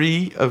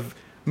 3 of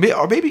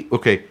or maybe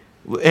okay,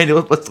 Andy,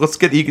 let's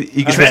get Tread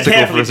egotistical for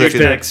carefully, a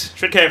second. douchebags.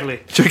 Tread carefully.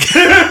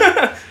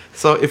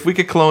 So if we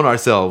could clone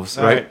ourselves,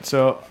 All right? right.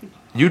 So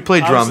You'd play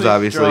drums,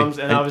 obviously, drums,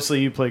 and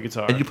obviously you play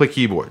guitar, and you play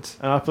keyboards.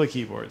 and I'll play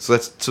keyboards. So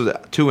that's 2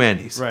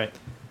 Andys. Right.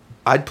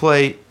 I'd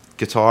play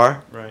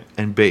guitar Right.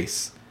 and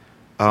bass.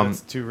 So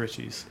that's 2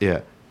 Richies. Yeah.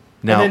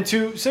 Now, And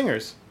then 2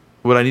 singers.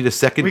 would I need a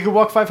second? We could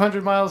walk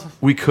 500 miles,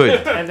 We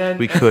could. and then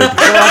We could. we'll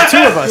have 2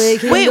 of us.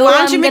 Wait, why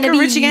don't you make a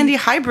Richie Andy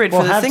hybrid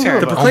We'll for the have two singer?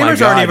 of us. Proclaimers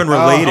God. aren't even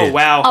related. Oh,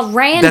 wow. A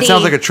Randy. That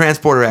sounds like a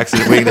transporter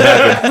accident waiting to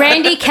happen.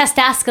 Randy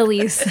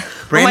Castascales.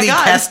 Randy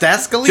God.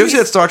 Castascales? Did you ever see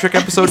that Star Trek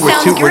episode where,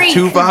 Sounds where great.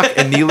 Tuvok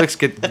and Neelix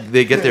get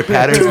their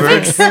patterns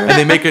burned and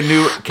they make a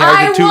new I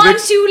character, want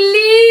Tuvix? to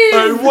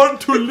live.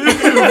 Want to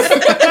live.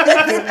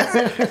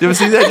 You ever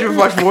see that? You ever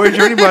watch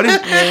Voyager? Anybody?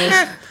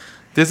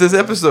 There's this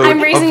episode I'm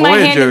raising of my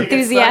hand Voyager.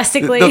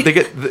 enthusiastically. No, they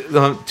get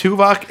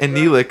Tuvok and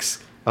Neelix.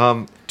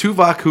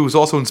 Tuvok, who's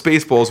also in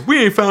Spaceballs,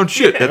 we ain't found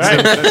shit. That's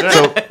him.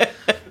 So,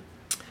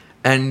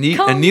 and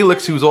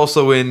Neelix, who's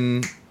also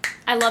in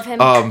I love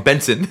him.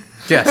 Benson.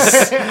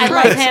 Yes. I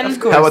love him.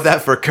 How about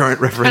that for a current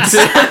reference?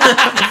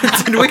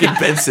 Fucking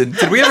Benson.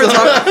 Did we ever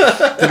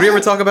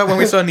talk about when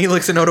we saw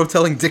Neelix and Odo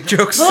telling dick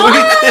jokes?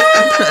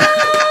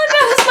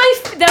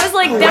 That was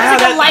like a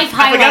life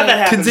I forgot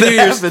that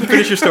highlight. happened.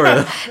 Finish your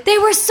story. They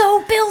were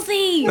so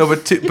filthy. No, but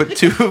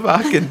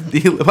Tuvok and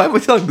Neelix. Why am I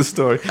telling the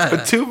story?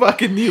 But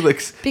Tuvok and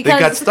Neelix, they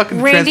got stuck in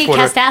the Randy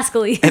transporter,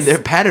 Castascales. and their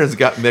patterns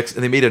got mixed,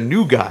 and they made a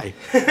new guy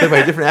played by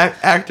a different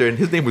actor, and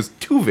his name was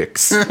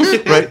Tuvix,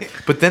 right?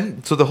 But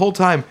then, so the whole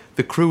time,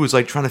 the crew was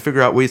like trying to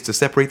figure out ways to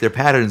separate their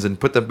patterns and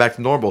put them back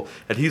to normal,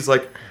 and he's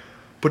like,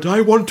 "But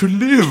I want to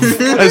live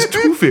as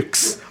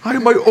Tuvix.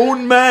 I'm my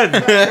own man.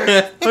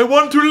 I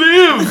want to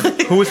live."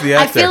 Who was the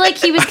I actor? feel like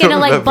he was gonna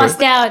like remember.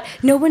 bust out.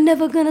 No one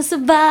never gonna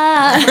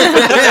survive. Because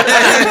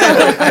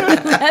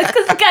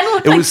it kind of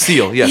looked It like was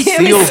Seal. Yes, Yeah,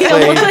 Seal Seal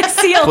played. looked like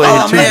Seal. played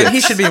Oh man, Tuvix.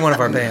 he should be in one of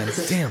our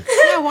bands. Damn.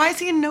 Yeah, why is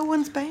he in no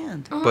one's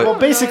band? But Well,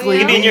 basically,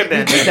 He'd be in your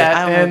band. we did that,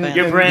 I don't have a and band.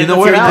 Your brand. you know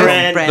what's what? your we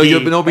brand? did? No, you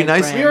know, be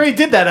nice. Brand. we already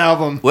did that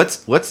album.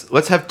 Let's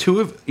have two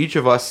of each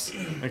of us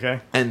Okay.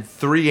 and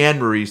 3 Anne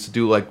Maries to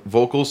do like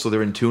vocals, so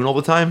they're in tune all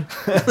the time.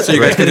 So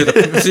you guys can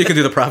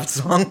do the Prophet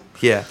song.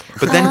 Yeah,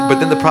 but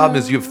then the problem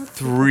is you have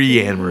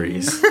 3 Anne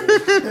Maries.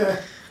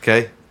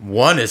 Okay,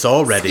 One is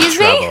already Excuse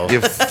me? trouble. you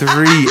have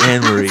 3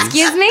 Anne Maries.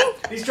 Excuse me?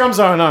 These drums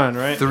aren't on,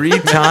 right? 3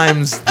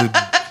 times the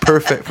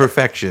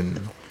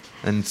perfection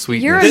and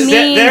sweetness. You're a They-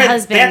 mean they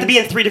husband. have to be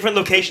in 3 different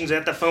locations. They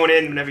have to phone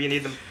in whenever you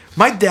need them.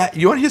 My dad.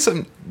 You want to hear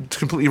something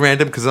completely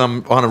random? Because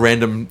I'm on a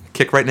random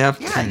kick right now.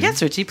 Yeah,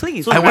 yes, Richie,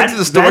 please. I went to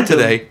the store Random.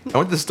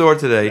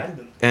 today.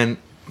 And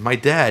my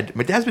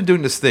dad's been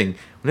doing this thing.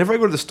 Whenever I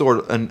go to the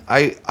store, and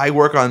I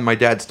work on my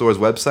dad's store's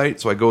website,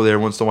 so I go there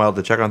once in a while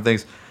to check on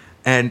things.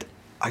 And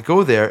I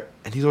go there,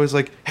 and he's always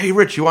like, "Hey,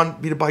 Rich, you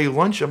want me to buy you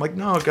lunch?" I'm like,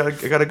 "No, I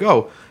gotta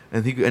go."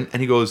 And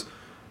he goes,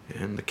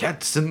 "And the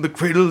cat's in the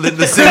cradle and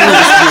the silver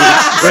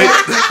spoon," right?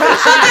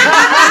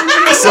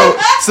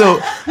 So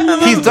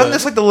he's done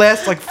this like the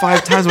last like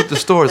 5 times with the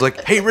store. He's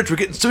like, "Hey, Rich, we're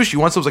getting sushi."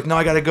 Once I was like, "No,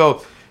 I gotta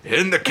go."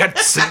 And the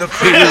cat's in the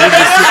cradle and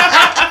the silver.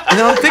 And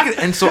then I'm thinking,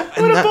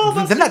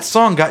 then that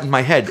song got in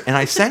my head, and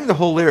I sang the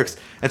whole lyrics.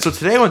 And so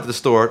today I went to the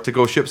store to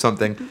go ship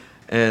something,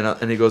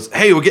 and he goes,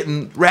 "Hey, we're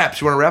getting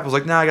wraps. You want a wrap?" I was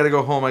like, "Nah, I gotta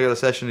go home. I got a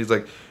session." He's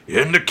like,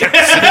 "And the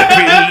cat's in the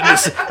cradle and the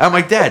silver." I'm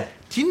like, "Dad,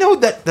 do you know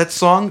that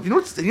song? You know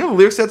the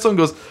lyrics of that song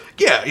goes,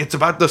 yeah, it's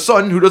about the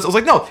son who does." I was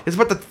like, "No, it's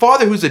about the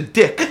father who's a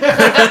dick, and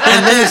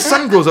then his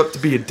son grows up to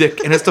be a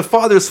dick, and it's the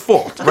father's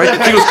fault, right?"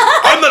 And he goes,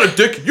 "I'm not a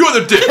dick. You're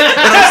the dick." And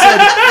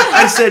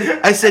I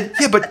said,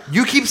 "Yeah, but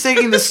you keep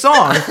singing the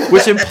song,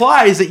 which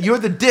implies that you're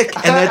the dick,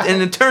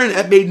 and in turn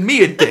that made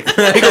me a dick."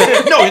 He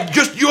goes, "No,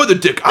 just you're the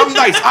dick. I'm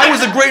nice. I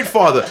was a great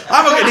father.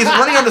 And he's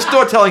running on the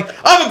store telling,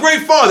 "I'm a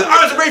great father.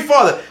 I was a great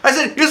father." I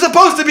said, "You're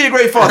supposed to be a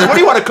great father. What do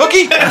you want, a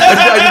cookie?"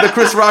 I did the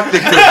Chris Rock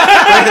thing.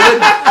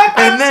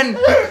 And then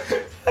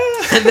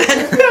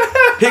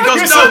he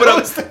goes, "No, but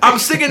I'm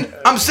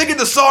singing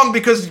the song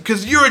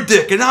because you're a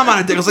dick and I'm not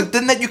a dick." I was like,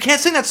 "Then you can't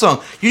sing that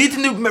song. You need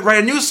to write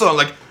a new song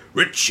like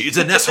Richie's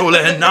an asshole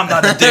and I'm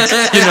not a dick."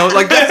 You know,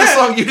 like that's the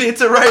song you need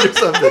to write or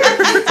something.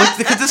 Like,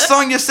 because this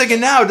song you're singing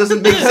now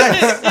doesn't make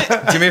sense.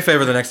 Do me a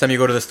favor the next time you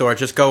go to the store,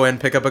 just go in,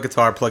 pick up a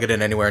guitar, plug it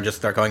in anywhere, and just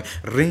start going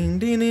ring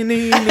ding ding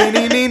ding ding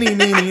ding ding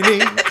ding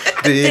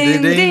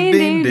ding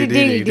ding ding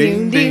ding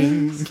ding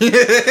ding.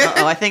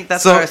 Uh-oh, I think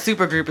that's So- what our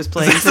super group is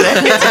playing today.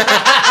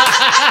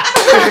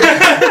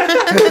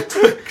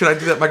 Can I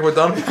do that, Michael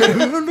McDonald?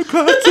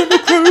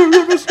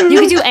 You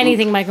can do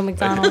anything, Michael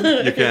McDonald.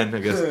 You can, I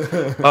guess.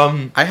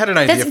 I had an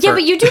idea That's, for... yeah,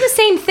 but you do the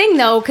same thing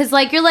though, because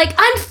like you're like,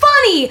 "I'm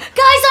funny,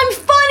 guys, I'm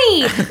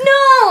funny."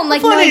 No, I'm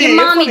like, no, Funny, your you're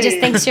mommy funny. just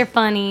thinks you're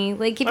funny.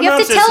 Like if My you have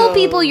mom to says tell so.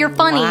 people you're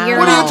funny, Wow. you're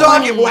What are not you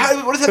talking funny.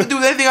 about? What does that have to do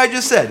with anything I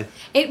just said?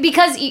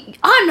 Because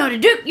I'm not a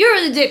dick,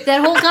 you're the dick.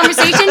 That whole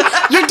conversation,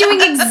 you're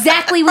doing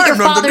exactly what your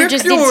I'm not the father dick,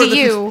 just you did are to the-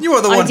 you. you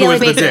are the on one a who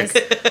daily is the basis.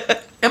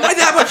 dick. Am I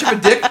that much of a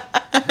dick?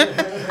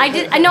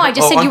 I know. I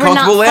just said you were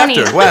not uncomfortable funny.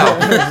 laughter. Wow.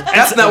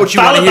 That's not what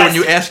you want to Followed hear by- when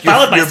you ask your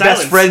followed by best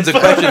silence. friends a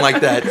question like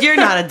that. You're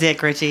not a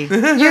dick, Richie.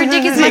 You're a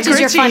dick as much as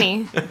you're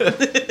funny.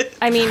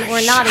 I mean,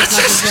 we're not as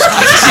much as you're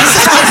funny.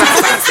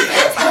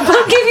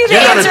 We'll give you the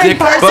You're not answer a in dick,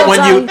 parts but of when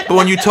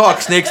tongue. you talk,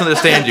 snakes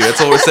understand you.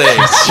 That's all we're saying.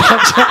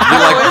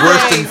 You're like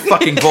worse than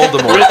fucking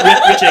Voldemort.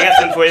 Richie, I got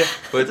something for you.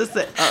 But Just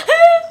say,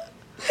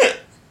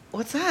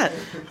 what's that?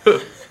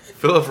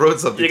 Philip wrote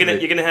something. You're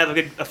today. gonna have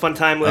a fun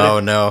time later. Oh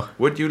no.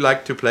 Would you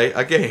like to play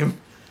a game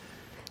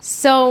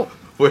So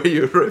where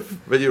you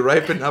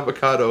ripen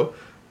avocado?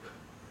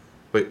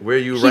 Wait, where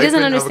you He doesn't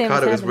ripen understand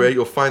avocado what's is where happening.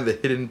 you'll find the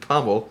hidden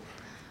pommel.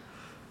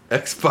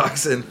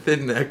 Xbox and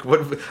Thin Neck.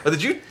 What?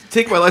 Did you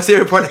take my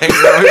lightsaber apart and hang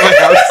it around my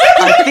house?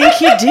 I think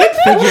he did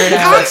figure it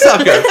out.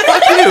 Cocksucker!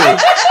 Fuck you!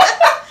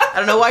 I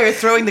don't know why you're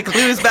throwing the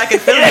clues back at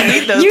Phil. You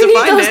need those You to need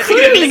find those it.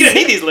 clues. You're gonna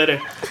need these later.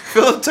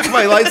 Philip took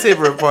my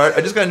lightsaber apart.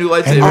 I just got a new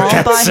lightsaber. All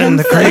by in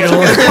the himself.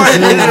 cradle. Apart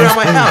and hid it around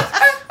my house.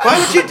 Why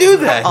would you do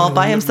that? All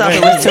by himself.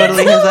 It was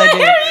totally his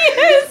idea.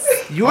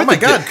 You're Oh my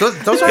the god,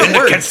 those aren't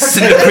words.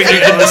 silver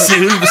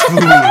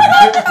spoon.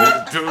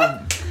 That's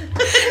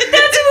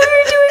what we were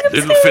doing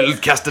Little Phil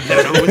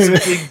Castanero is a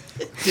big.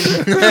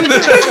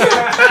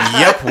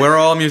 Yep, we're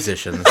all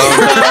musicians. All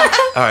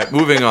right,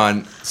 moving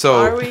on.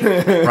 So,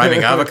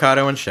 Rhyming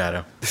avocado and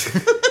shadow.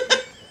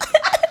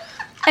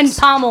 And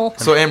pommel.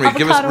 so Amory,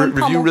 give us Avocado and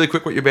review pommel. really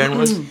quick what your band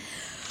was.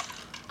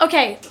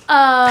 Okay,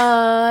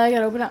 I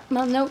gotta open up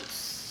my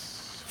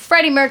notes.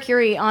 Freddie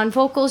Mercury on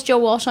vocals, Joe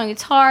Walsh on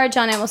guitar,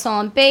 John Entwistle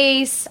on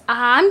bass.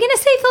 I'm gonna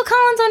say Phil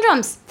Collins on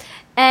drums,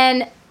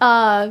 and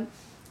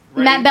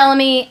Matt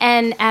Bellamy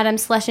and Adam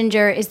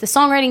Schlesinger is the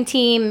songwriting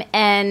team,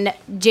 and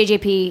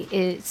JJP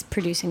is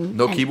producing.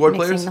 No and keyboard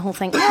mixing players? The whole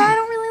thing. I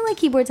don't really like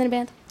keyboards in a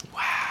band.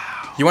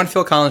 You want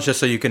Phil Collins just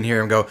so you can hear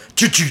him go.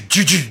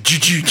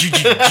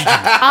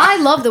 I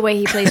love the way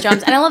he plays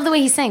drums, and I love the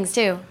way he sings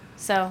too.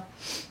 So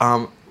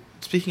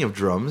Speaking of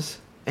drums,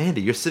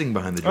 Andy, you're sitting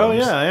behind the Oh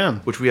drums. yeah, I am.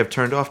 Which we have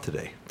turned off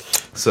today.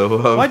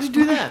 So Why'd you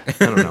do that?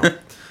 I don't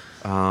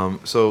know.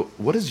 So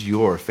what is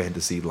your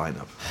fantasy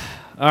lineup?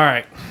 All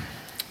right.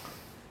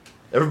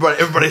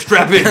 Everybody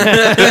strap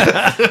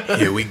in.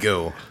 Here we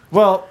go.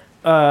 Well,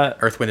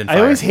 Earth, Wind, and Fire.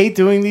 I always hate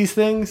doing these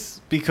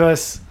things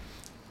because,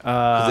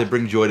 'Cause they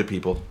bring joy to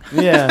people.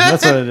 yeah,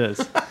 that's what it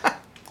is.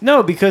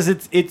 No, because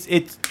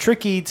it's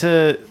tricky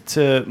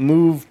to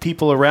move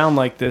people around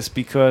like this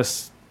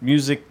because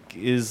music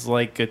is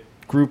like a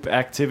group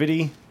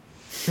activity.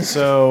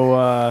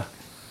 So,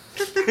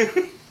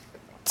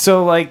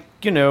 like,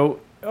 you know,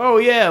 oh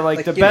yeah,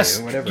 like the you know,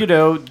 best, whatever. you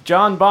know,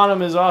 John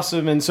Bonham is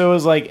awesome, and so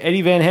is like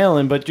Eddie Van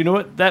Halen. But you know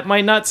what? That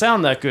might not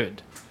sound that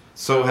good.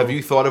 So have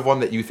you thought of one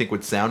that you think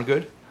would sound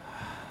good?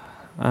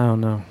 I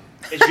don't know.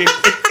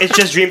 It's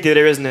just Dream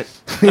Theater, isn't it?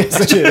 Yes,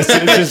 it is.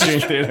 It's just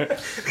Dream Theater.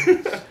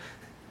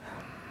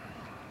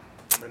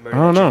 I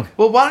don't know.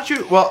 Well, why don't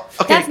you? Well,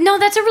 okay.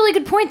 that's a really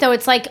good point though.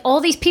 It's like all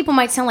these people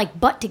might sound like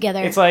butt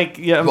together. It's like,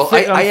 yeah. Well,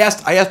 I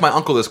asked my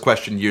uncle this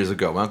question years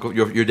ago. My uncle,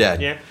 your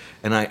dad. Yeah.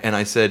 And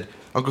I said,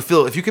 Uncle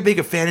Phil, if you could make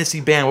a fantasy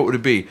band, what would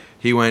it be?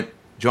 He went,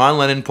 John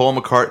Lennon, Paul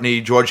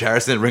McCartney, George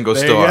Harrison, and Ringo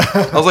There Starr. you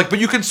go. I was like, but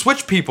you can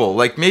switch people.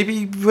 Like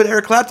maybe put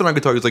Eric Clapton on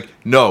guitar. He's like,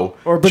 no.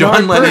 Or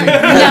John Bernard Lennon,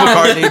 Purdie. Paul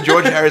McCartney,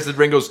 George Harrison,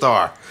 Ringo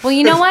Starr. Well,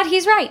 you know what?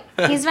 He's right.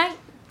 He's right.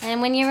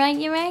 And when you're right,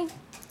 you're right.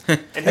 And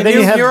then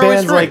you have you're always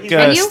bands right. like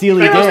And you?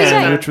 Steely You're always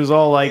Dan, right. which was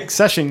all like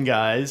session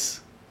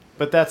guys,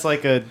 but that's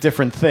like a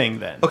different thing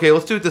then. Okay,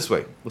 let's do it this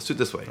way.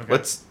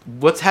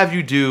 Let's have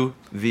you do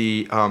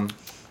the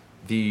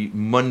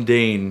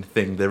mundane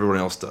thing that everyone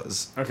else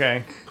does.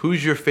 Okay.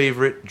 Who's your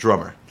favorite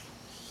drummer?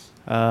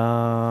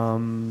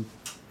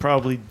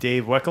 Probably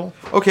Dave Weckl.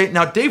 Okay,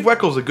 now Dave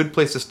Weckl is a good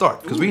place to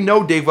start because we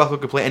know Dave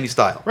Weckl could play any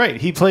style. Right.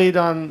 He played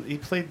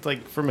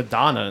like for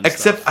Madonna and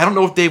Except stuff. I don't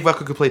know if Dave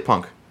Weckl could play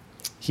punk.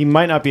 He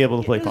might not be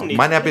able to play Doesn't punk. need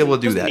Might not be able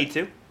to do doesn't that. Need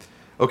to.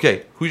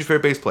 Okay, who's your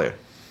favorite bass player?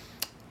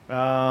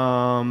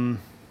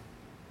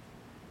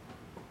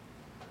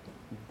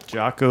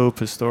 Jaco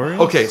Pastorius.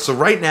 Okay, so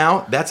right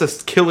now that's a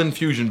Killin'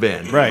 fusion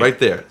band, Right.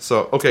 there.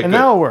 So okay, And good.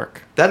 that'll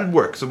work. That'd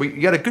work. So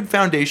you got a good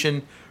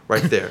foundation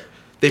right there.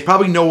 They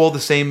probably know all the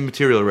same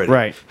material already.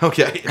 Right.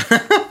 Okay.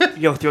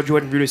 Yo, throw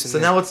Jordan Rudess in So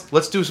there. now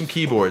let's do some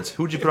keyboards.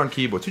 Who'd you put on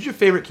keyboards? Who's your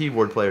favorite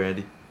keyboard player,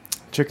 Andy?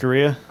 Chick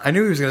Corea. I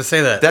knew he was going to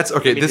say that. That's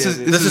okay. Me This too. is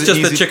This is an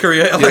just the easy- Chick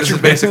Corea Yeah, this electric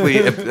is basically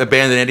a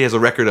band that Andy has a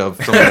record of.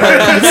 something like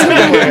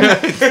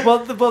that.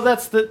 well,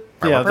 that's the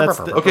that's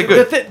the, Okay,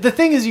 good. The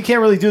thing is, you can't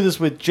really do this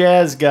with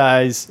jazz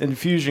guys and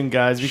fusion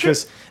guys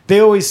because they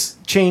always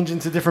change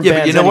into different Yeah, but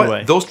bands you know anyway.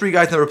 what? Those three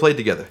guys never played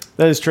together.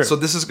 That is true. So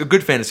this is a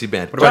good fantasy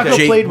band. What about Jaco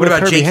Jake- played what with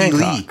about Herbie Jakey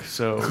Lee? Hancock,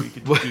 so you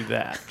could do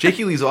that.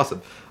 Jakey Lee's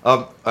awesome.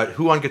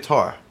 Who on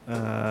guitar?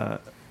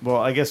 Well,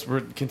 I guess we're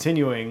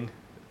continuing,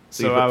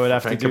 So you so put I would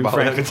have Frank to do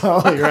Cavalli Frank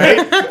on Cavalli,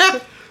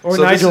 right? Or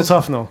So this Nigel is-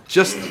 Tufnell.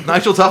 Just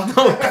Nigel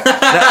Tufnell?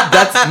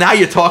 That's now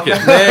you're talking.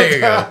 There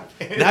you go.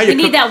 Now You you're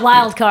need that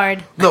wild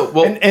card. No,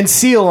 well, And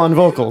Seal on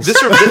vocals.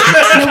 this No,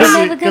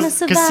 we're never gonna 'cause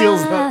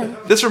Seal's not-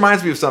 survive. this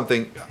reminds me of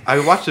something. I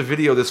watched a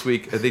video this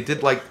week. They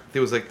did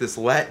there was like this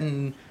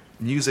Latin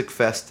music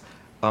fest,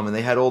 and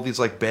they had all these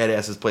like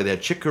badasses play. They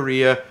had Chick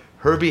Corea,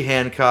 Herbie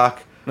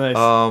Hancock, Nice.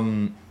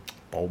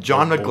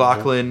 John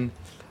McLaughlin,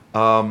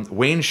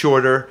 Wayne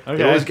Shorter. They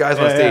had all Okay. these guys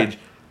on Yeah, stage.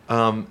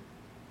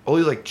 All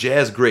these like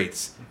jazz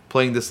greats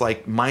playing this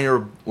like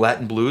minor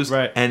Latin blues.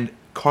 Right. And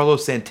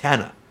Carlos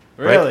Santana.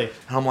 right? Really?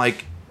 And I'm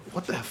like,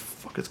 what the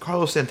fuck is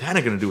Carlos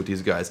Santana going to do with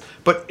these guys?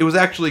 But it was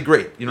actually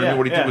great. You know what I Yeah, mean?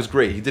 What he yeah. did was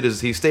great.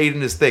 He stayed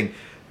in his thing.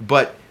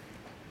 But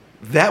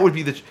that would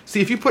be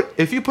see if you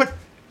put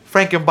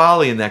Frank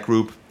Gambale in that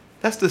group,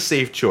 that's the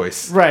safe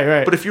choice. Right,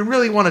 right. But if you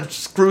really want to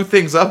screw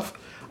things up,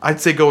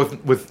 I'd say go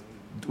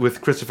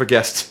with Christopher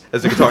Guest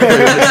as a guitar player in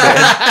this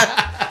band.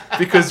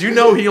 Because he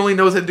only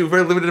knows how to do a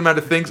very limited amount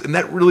of things, and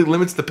that really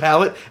limits the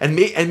palette. And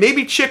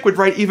maybe Chick would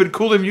write even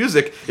cooler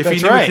music if he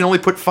That's knew right. he can only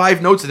put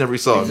 5 notes in every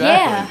song.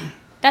 Yeah,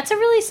 that's a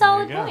really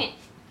solid There you go. point.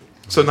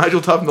 So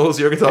Nigel Tufnell is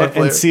your guitar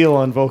player. And Seal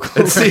on vocals.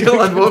 And Seal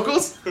on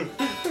vocals?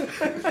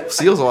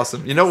 Seal's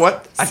awesome. You know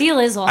what? Seal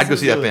is awesome. I'd go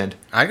see that band.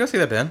 I'd go see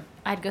that band.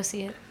 I'd go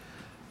see it.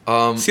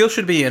 Seal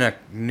should be in a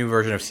new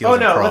version of Seal Oh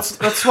and no,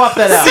 Cross. let's swap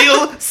that out.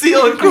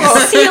 Seal and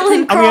Cross. Seal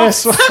and I'm gonna Cross.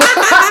 swap.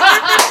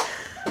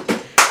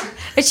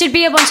 It should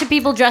be a bunch of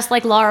people dressed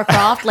like Lara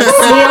Croft, like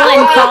Seal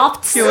and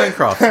Croft. Seal and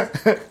Croft.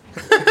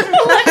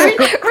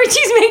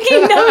 Richie's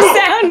making no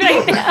sound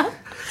right now.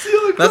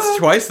 That's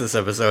twice this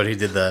episode he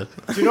did that.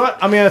 You know what?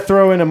 I'm gonna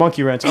throw in a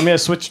monkey wrench. I'm gonna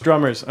switch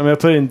drummers. I'm gonna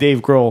put in Dave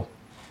Grohl.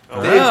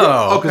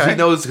 Because he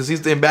knows, because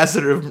he's the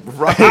ambassador of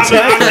rock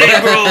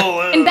and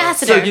roll.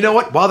 Ambassador. So you know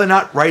what? While they're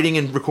not writing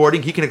and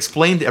recording, he can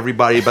explain to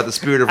everybody about the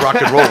spirit of rock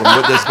and roll and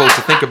what they're supposed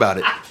to think about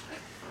it.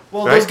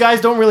 Well, Right? those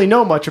guys don't really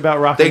know much about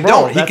rock They and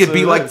roll. don't. He That's could what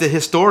be it like is. the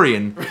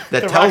historian that The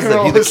tells rock and them.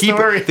 roll He's the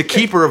historian.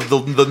 keeper of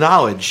the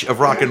knowledge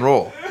of rock and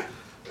roll.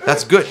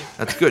 That's good.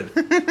 That's good.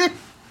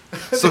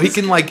 So he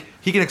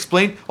can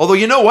explain. Although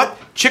you know what,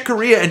 Chick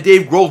Corea and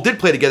Dave Grohl did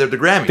play together at the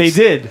Grammys. They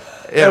did. Yeah,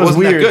 That it was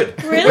wasn't weird. that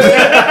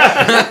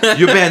good. Really?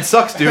 Your band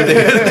sucks, dude.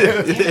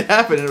 It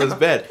happened. And it was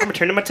bad. I'm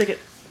returning my ticket.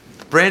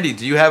 Brandy,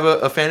 do you have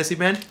a fantasy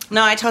band?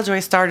 No, I told you I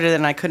started it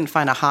and I couldn't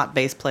find a hot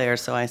bass player,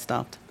 so I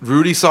stopped.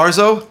 Rudy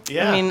Sarzo?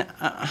 Yeah. I mean,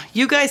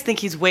 you guys think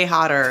he's way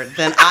hotter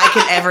than I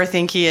can ever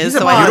think he is, He's a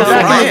so I beautiful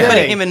don't man. put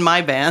him in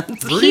my band.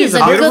 He's a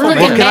beautiful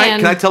good-looking man. man.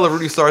 Can I tell a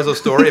Rudy Sarzo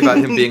story about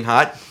him being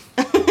hot?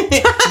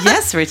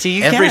 Yes, Richie,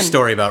 you Every can.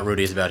 story about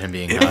Rudy is about him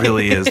being hot.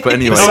 really is. But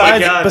anyway. Oh my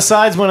besides, God.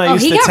 besides when I Oh,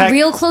 used he to got tech,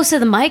 real close to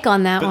the mic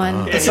on that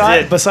one. Yeah,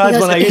 besides, did. besides He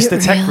goes, when I used to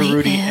 "It tech for really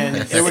Rudy, is." and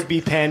there would be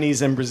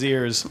panties and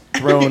brassieres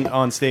thrown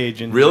on stage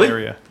in Really? the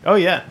area. Oh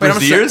yeah, Wait, I'm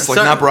Braziers? so-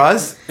 Like not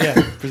bras? yeah,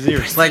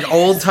 brassieres. Like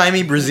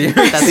old-timey braziers.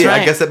 That's See, I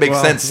right. guess that makes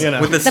Well, sense. you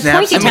know. With the, The snaps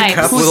pointy in the types.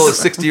 cup. With all the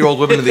 60-year-old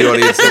women in the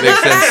audience, that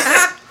makes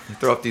sense. You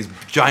throw up these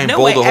giant No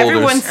way, boulder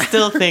everyone holders.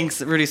 still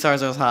thinks Rudy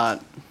Sarzo's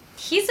hot.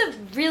 He's a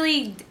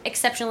really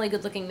exceptionally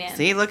good-looking man.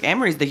 See, look,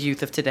 Emery's the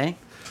youth of today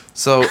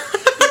So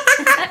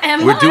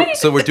Am we're I?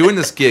 we're doing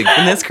this gig.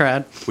 in this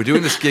crowd. We're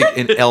doing this gig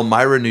in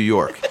Elmira, New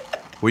York.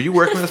 Were you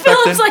working with us back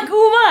then? Philip's like,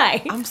 who am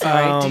I? I'm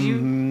sorry, do you...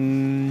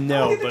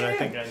 No, but I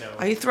think I know.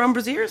 Are you throwing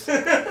braziers?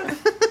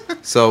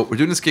 So we're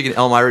doing this gig in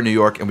Elmira, New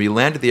York, and we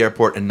land at the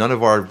airport, and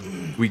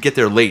we get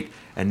there late,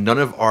 and none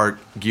of our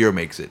gear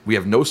makes it. We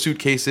have no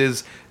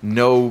suitcases,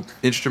 no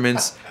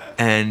instruments,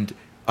 and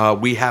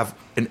we have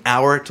an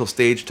hour till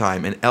stage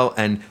time,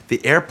 and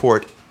the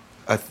airport,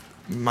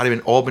 might have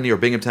been Albany or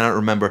Binghamton, I don't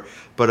remember,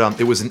 but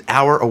it was an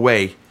hour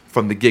away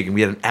from the gig, and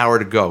we had an hour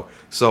to go.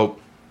 So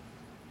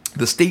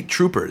the state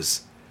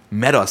troopers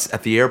met us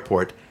at the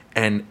airport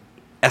and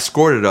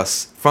escorted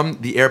us from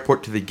the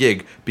airport to the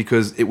gig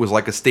because it was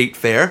like a state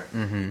fair,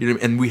 you know,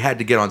 and we had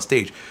to get on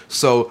stage.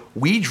 So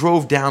we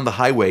drove down the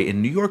highway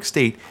in New York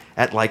State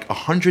at like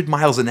 100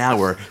 miles an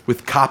hour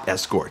with cop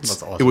escorts.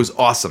 That's awesome. It was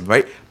awesome,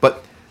 right?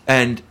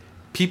 And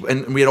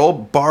we had all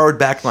borrowed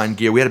backline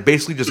gear. We had to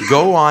basically just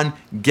go on,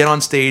 get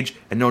on stage,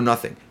 and know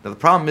nothing. Now the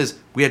problem is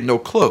we had no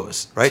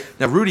clothes, right?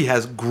 Now Rudy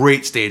has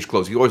great stage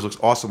clothes. He always looks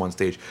awesome on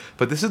stage.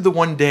 But this is the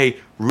one day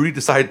Rudy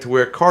decided to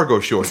wear cargo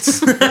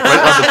shorts right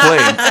on the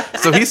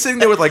plane. So he's sitting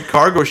there with like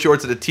cargo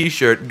shorts and a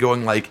t-shirt,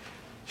 going like,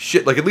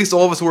 shit, like at least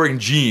all of us are wearing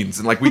jeans,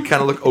 and like we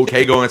kind of look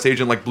okay going on stage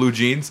in like blue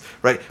jeans,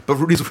 right? But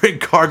Rudy's wearing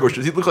cargo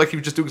shorts. He looked like he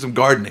was just doing some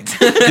gardening.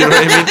 You know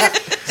what I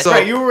mean? So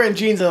Right, you were wearing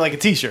jeans and like a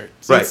t-shirt,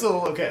 so Right. it's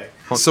still okay.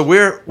 So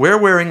we're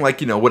wearing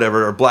like, you know,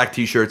 whatever, our black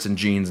t-shirts and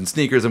jeans and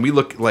sneakers, and we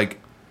look like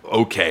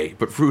okay.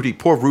 But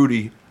poor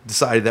Rudy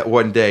decided that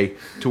one day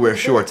to wear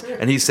shorts,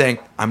 and he's saying,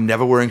 "I'm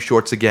never wearing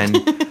shorts again.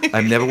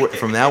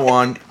 From now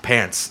on,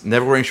 pants.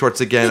 Never wearing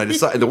shorts again."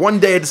 The one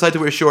day I decide to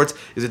wear shorts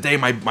is the day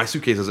my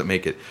suitcase doesn't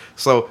make it.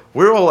 So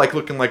we're all like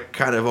looking like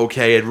kind of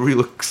okay, and Rudy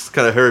looks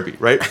kind of herby,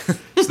 right?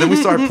 So then we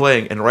start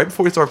playing, and right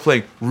before we start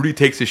playing, Rudy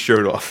takes his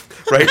shirt off,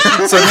 right?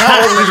 So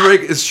now all he's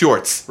wearing is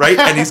shorts, right?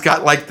 And he's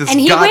got like this. And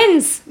he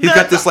wins. He's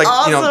got this like,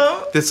 you know,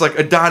 awesome. this like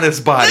Adonis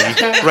body,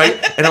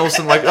 right? And all of a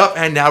sudden like, oh,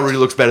 and now Rudy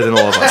looks better than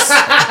all of us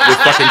with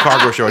fucking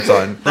cargo shorts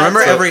on.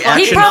 Remember every He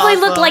action. probably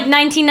looked like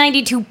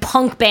 1992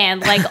 punk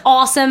band, like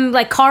awesome,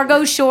 like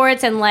cargo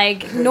shorts and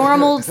like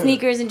normal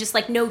sneakers and just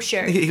like no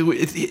shirt.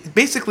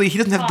 Basically, he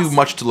doesn't have to do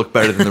much to look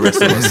better than the rest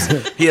of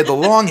us. He had the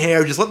long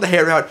hair, just let the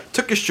hair out,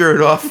 took his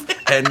shirt off,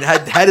 and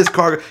had his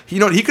cargo. You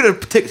know, he could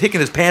have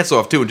taken his pants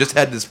off too and just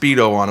had the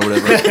Speedo on or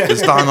whatever,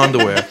 his thong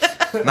underwear.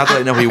 Not that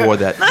I know he wore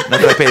that. Not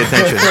that I paid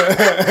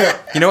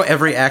attention. You know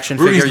every action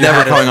figure Rudy's you never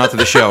had. coming onto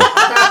the show.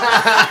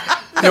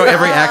 You know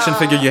every action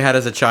figure you had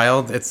as a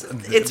child. It's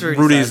Rudy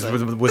Rudy's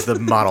Sarzo. was the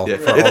model. Yeah.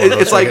 For all of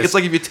those It's like figures.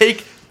 if you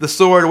take the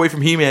sword away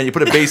from He-Man, you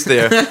put a base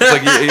there. It's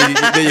like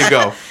there you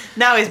go.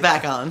 Now he's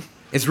back on.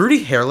 Is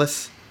Rudy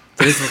hairless?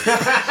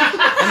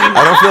 I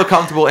don't feel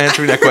comfortable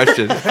answering that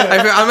question.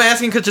 I'm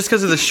asking just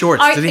because of the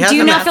shorts. Did he have Do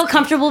you them not at- feel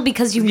comfortable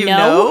because you, You know?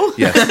 know?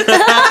 Yes.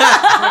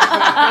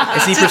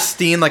 Is he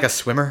pristine like a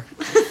swimmer?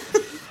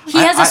 He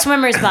has a I-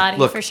 swimmer's body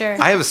Look, for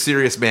sure. I have a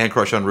serious man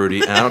crush on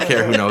Rudy, and I don't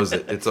care who knows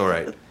it. It's all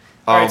right.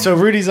 All right, so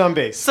Rudy's on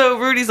bass. So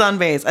Rudy's on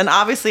bass, and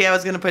obviously I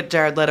was going to put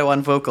Jared Leto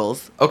on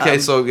vocals. Okay,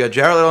 so we got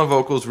Jared Leto on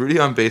vocals, Rudy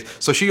on bass.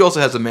 So she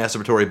also has a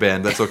masturbatory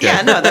band. That's okay.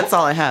 Yeah, no, that's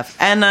all I have.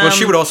 And Well,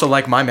 she would also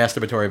like my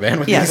masturbatory band,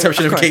 with yeah, the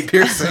exception of of course. Kate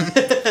Pearson.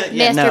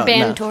 yeah, no, no.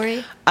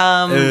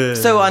 Masturbatory.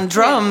 So on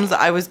drums,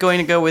 I was going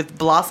to go with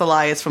Blas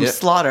Elias from Yeah.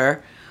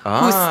 Slaughter,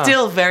 Ah. who's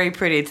still very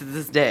pretty to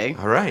this day.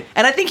 All right.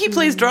 And I think he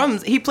plays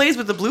drums. He plays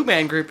with the Blue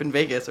Band group in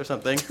Vegas or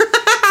something.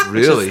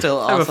 Which Really? is still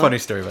I awesome. have a funny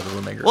story about the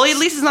Blue Man Group. Well, at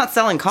least he's not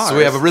selling cars. So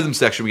we have a rhythm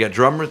section. We got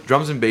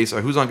drums and bass.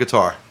 Who's on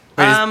guitar?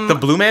 Wait, is the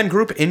Blue Man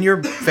Group in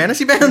your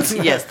fantasy bands?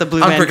 Yes, the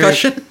Blue On Man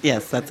percussion? Group.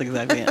 Yes, that's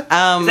exactly it. that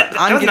On was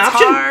an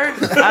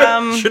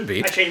guitar, Should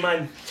be. I changed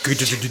mine.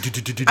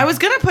 I was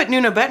gonna put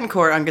Nuno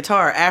Betancourt on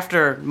guitar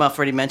after Muff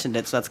already mentioned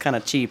it, so that's kind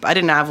of cheap. I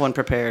didn't have one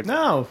prepared.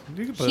 No,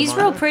 you can put He's him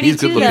on real there. pretty He's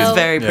good too, looking. though. He's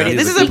very Yeah, pretty. he's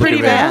This a is a good pretty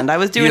looking man. band. I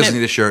was He doing doesn't it.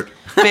 need a shirt.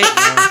 Big.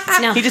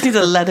 No. He just needs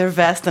a leather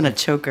vest and a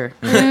choker.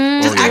 Oh,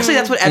 yeah. Actually,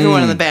 that's what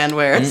everyone in the band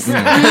wears. Oh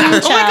my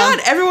god,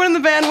 everyone in the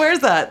band wears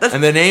that. That's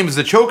And their name's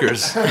the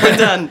Chokers. we're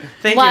done.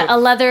 Thank What, you. a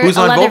leather Who's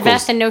on leather vocals?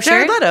 vest and no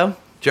Jared shirt? Leto,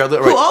 Jared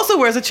Leto, who right. also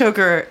wears a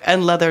choker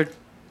and leather.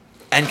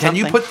 And can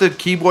you something. put the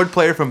keyboard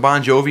player from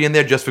Bon Jovi in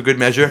there just for good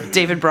measure?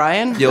 David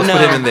Bryan? Yeah, let's no,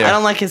 put him in there. I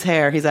don't like his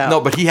hair. He's out.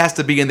 No, but he has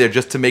to be in there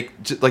just to make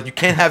like you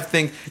can't have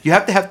things. You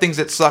have to have things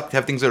that suck to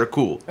have things that are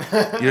cool. You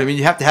know what I mean?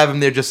 You have to have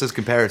him there just as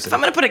comparison. If I'm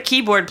gonna put a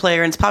keyboard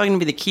player, and it's probably gonna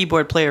be the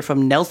keyboard player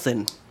from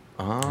Nelson,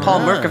 Paul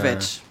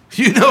Merkovich.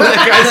 You know that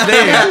guy's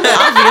name.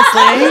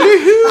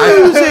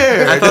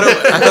 Obviously, I thought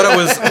it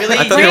was.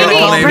 I thought they were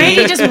all Brady,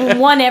 named. Brady just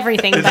won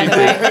everything, by the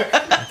way.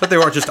 I thought they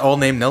were just all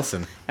named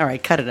Nelson. all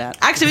right, cut it out.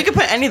 Actually, we could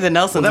put any of the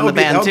Nelsons Well, in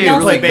the that band would be too.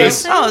 Nelson play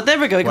bass. Wilson? Oh, there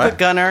we go. We could What? put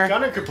Gunner.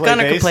 Gunner could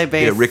play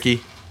bass. Yeah,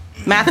 Ricky.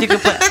 Matthew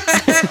could play.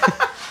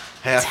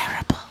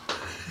 Half.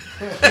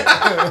 All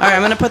right,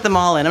 I'm gonna put them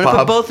all in. I'm gonna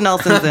Bob. put both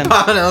Nelsons in.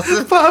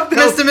 Nelson. Bob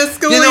Nelson.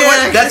 Mr. You know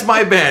what? That's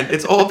my band.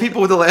 It's all people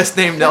with the last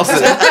name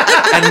Nelson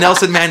and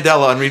Nelson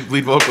Mandela on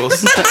lead vocals,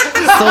 Sold.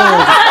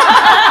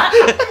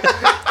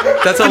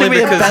 That's only be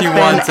the because best you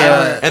band want.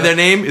 ever. and their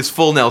name is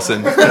Full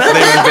Nelson. That's the name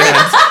of the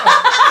band.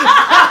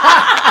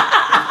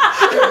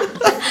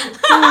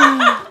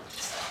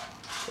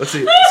 Let's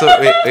see. So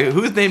wait,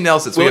 who's named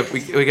Nelson? So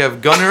we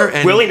have Gunner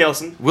and Willie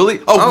Nelson. Willie.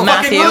 Oh, fucking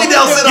Matthew. Willie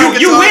Nelson. on You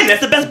guitar. win.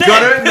 That's the best band.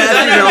 Gunner,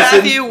 Matthew Nelson,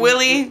 Matthew,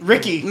 Willie,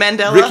 Ricky.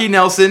 Mandela, Ricky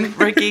Nelson,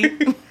 Ricky.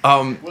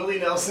 Willie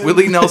Nelson.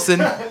 Willie Nelson,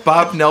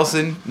 Bob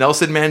Nelson,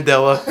 Nelson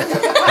Mandela,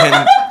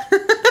 and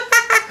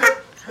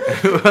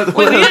Wait,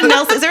 we need a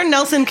Nelson. Is there a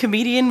Nelson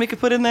comedian we could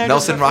put in there?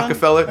 just Nelson for fun?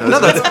 Rockefeller. No,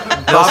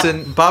 that's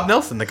Nelson. Bob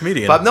Nelson, the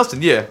comedian. Bob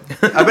Nelson, yeah.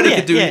 I bet he Yeah,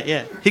 could do.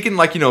 yeah. He can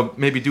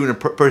maybe do an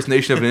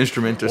impersonation of an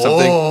instrument or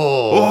something.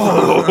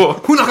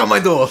 Who knocked on my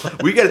door?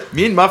 We got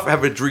me and Muff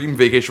have a dream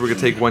vacation. We're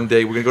gonna take one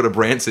day. We're gonna go to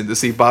Branson to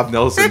see Bob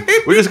Nelson.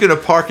 We're just gonna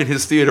park in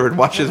his theater and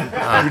watch his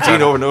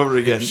routine over and over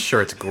again.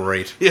 Sure, it's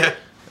great. Yeah.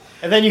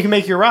 And then you can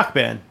make your rock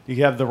band. You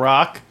can have The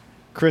Rock,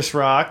 Chris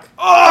Rock,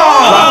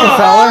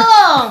 Rockefeller.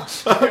 Oh,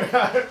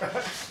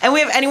 And we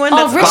have anyone oh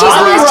that's Richie's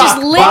Bobby eyes Rock. just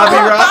lit Bobby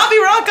up. Rock. Bobby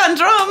Rock on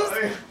drums.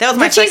 That was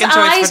my Richie's second choice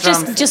eyes for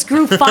drums. just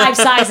grew 5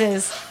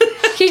 sizes.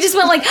 He just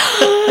went like,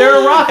 They're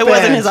a rock It band.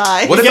 wasn't his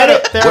eye. What get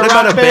about it? They're what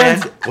about rock a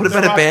band? band. What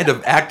about a band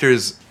of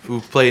actors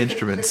who play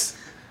instruments?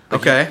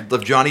 Okay.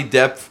 Of Johnny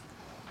Depp,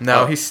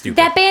 No, he's stupid.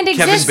 that band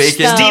Kevin exists,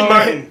 Bacon. though. Steve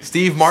Martin.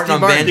 Steve Martin on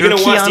Martin. banjo, You're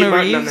gonna want Keanu Steve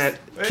Martin on Reeves. that.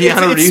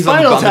 Keanu It's Reeves on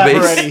Spinal the Tap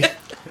bass. already.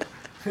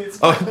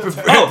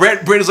 Oh,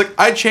 Brandon's like,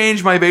 I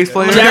changed my bass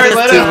player. Jared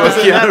Leto to was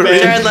in that Keanu band.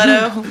 Reeves. Jared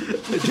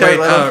Leto. Jared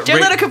Leto.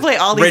 Jared Leto could play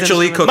all these Rachel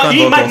Lee instruments. Cook on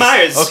You need Mike vocals.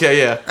 Myers. Okay,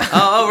 yeah.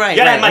 Oh, right.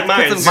 Yeah, right. Mike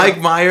Let's put Myers. some- Mike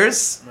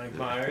Myers, Mike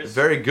Myers.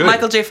 very good.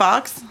 Michael J.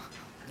 Fox.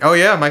 Oh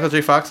yeah, Michael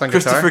J. Fox on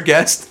Christopher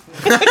guitar. Guest,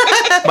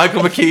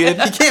 Michael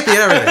McKeon. He can't be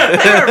everything.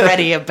 They're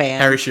already a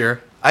band. Harry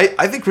Shearer.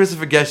 I think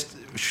Christopher Guest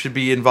should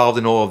be involved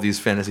in all of these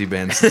fantasy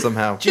bands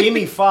somehow.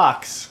 Jamie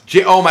Foxx.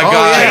 Oh my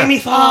God! yeah. Jamie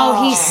Foxx.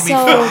 Oh, he's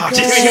so good.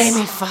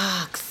 Jamie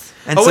Fox.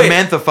 And Oh, wait.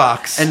 Samantha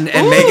Fox. And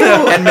Megan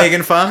Fox. And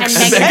Megan Fox.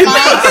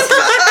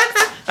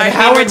 And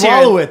Howard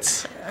Jared.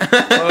 Wolowitz.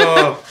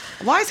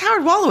 Why is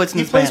Howard Wolowitz in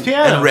He this plays band?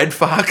 piano. And Red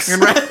Fox. I'm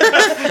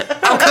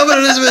coming,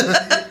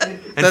 Elizabeth.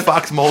 And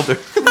Fox Mulder.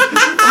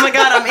 Oh my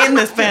god, I'm in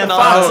this band. Oh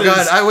Also.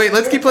 god, wait,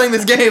 let's keep playing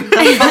this game.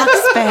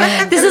 Fox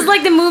band. This is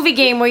like the movie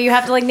game where you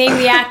have to like name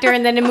the actor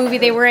and then the movie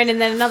they were in and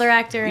then another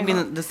actor. You And,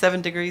 mean the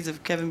 7 Degrees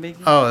of Kevin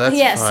Bacon? Oh, that's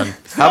Yes. fun.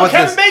 How about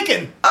Kevin this?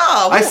 Bacon.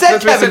 Oh, I said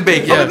That's what I Kevin said.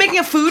 Bacon. Are we Yeah. making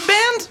a food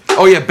band?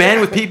 Oh yeah, band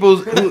with people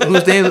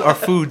whose names are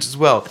foods as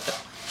well.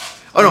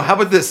 Oh no, how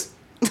about this?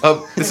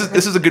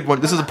 This is a good one.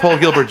 This is a Paul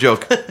Gilbert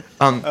joke.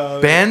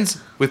 Bands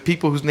with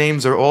people whose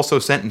names are also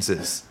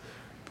sentences.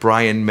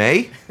 Brian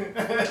May,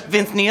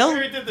 Vince Neil?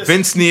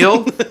 Vince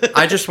Neil,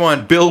 I just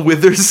want Bill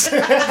Withers.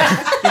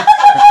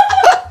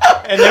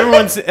 And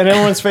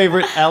everyone's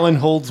favorite, Alan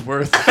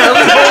Holdsworth.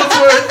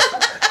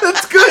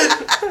 That's good.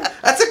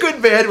 That's a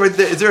good band.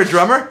 Is there a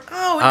drummer?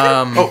 Oh,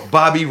 Oh,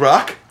 Bobby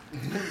Rock.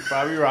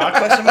 Bobby Rock.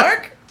 question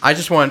mark?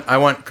 I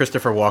want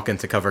Christopher Walken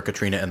to cover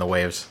Katrina and the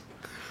Waves.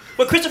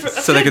 But Christopher.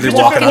 So they could do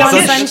Christopher Walking on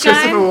Walken. Sunshine.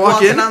 Christopher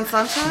Walking Walken. on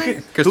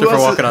Sunshine? Christopher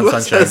Walken on who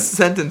else Sunshine. has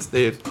sentence,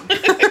 Dave?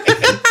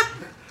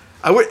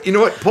 You know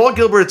what? Paul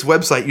Gilbert's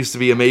website used to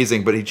be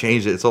amazing, but he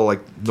changed it. It's all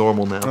like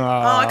normal now,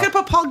 Oh, I could have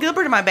put Paul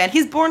Gilbert in my band.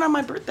 He's born on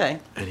my birthday.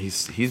 and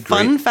he's great.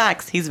 Fun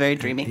facts. He's very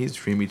dreamy. He's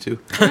dreamy too.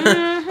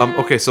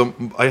 Okay, so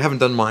I haven't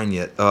done mine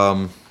yet.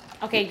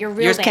 okay, your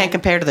real Yours band. can't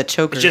compare to the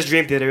Chokers. It's just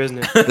Dream Theater, isn't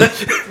it?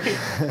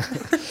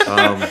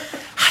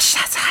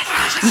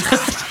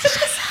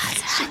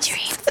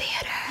 Dream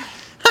Theater.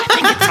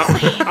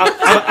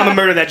 I'm gonna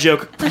murder that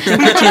joke.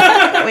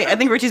 Wait, I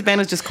think Richie's band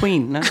was just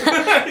Queen. No?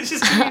 It's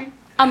just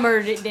I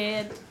murdered it,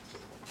 Dad.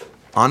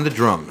 On the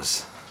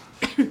drums,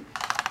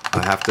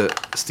 I have to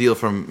steal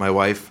from my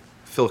wife,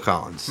 Phil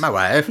Collins. My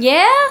wife.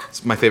 Yeah?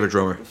 It's my favorite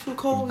drummer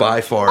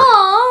by far.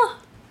 Aw.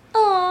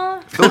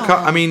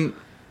 Aw. I mean,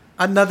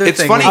 Another It's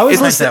thing. funny- I was,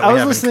 It's-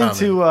 listening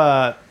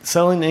to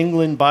Selling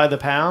England by the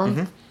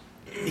Pound.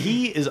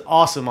 He is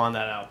awesome on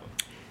that album.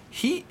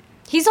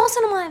 He's also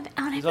on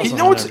everything.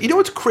 you know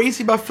what's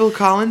crazy about Phil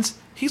Collins?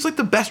 He's like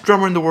the best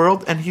drummer in the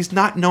world, and he's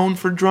not known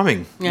for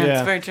drumming. Yeah, Yeah.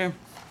 it's very true.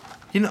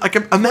 You know, like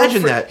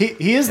imagine that.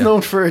 He is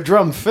known for a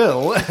drum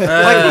fill. Like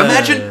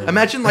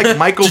imagine like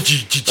Michael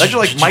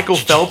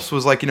Phelps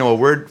was like, you know, a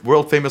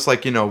world famous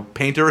like, you know,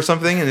 painter or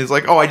something, and he's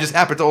like, oh, I just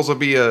happen to also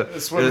be a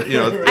you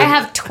know, I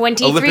have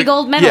 23 Olympic-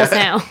 gold medals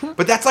yeah. now.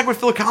 But that's like what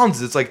Phil Collins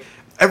is. It's like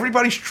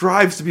everybody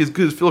strives to be as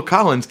good as Phil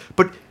Collins,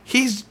 but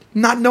he's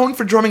not known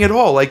for drumming at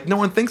all. Like no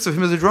one thinks of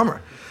him as a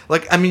drummer.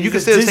 Like I mean, you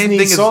could say the same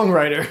Disney thing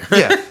songwriter.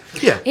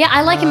 as yeah. Yeah,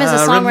 I like him as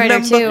a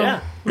songwriter too. Yeah.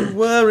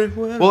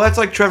 Well, that's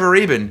like Trevor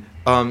Rabin,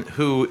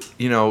 who,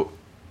 you know,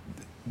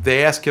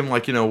 they asked him,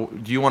 like, you know,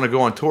 do you want to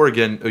go on tour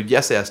again?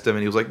 Yes asked him,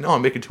 and he was like, no,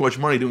 I'm making too much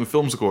money doing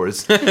film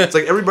scores. It's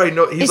like everybody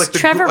knows. He's Is like the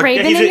Trevor like,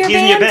 Rabin he's in your in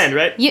band? your band,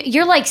 right?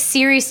 You're like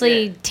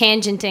seriously Yeah.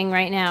 tangenting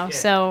right now.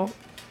 So,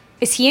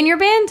 is he in your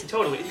band?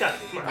 Totally. Come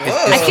on.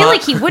 I feel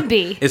like he would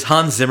be. Is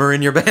Hans Zimmer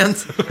in your band?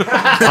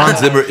 Hans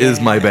Zimmer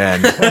is my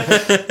band.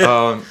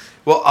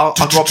 Well, I'll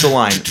go up the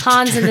line.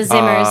 Hans and the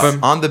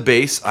Zimmers. On the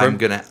bass, I'm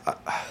gonna.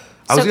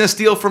 I was gonna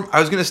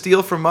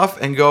steal from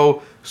Muff and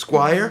go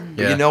Squire.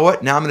 But Yeah. you know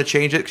what? Now I'm gonna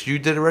change it because you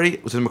did it already.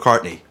 It was in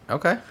McCartney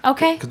Okay.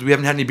 Okay. because we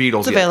haven't had any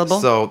Beatles yet. available.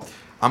 So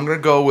I'm gonna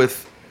go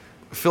with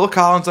Phil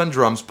Collins on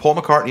drums, Paul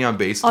McCartney on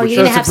bass. Oh, which you're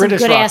So gonna it's have a some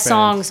British good rock ass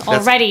band. songs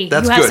already.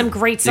 That's You have good. some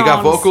great songs. You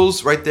got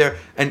vocals right there,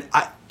 and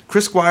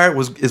Chris Squire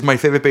is my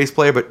favorite bass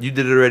player, but you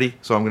did it already,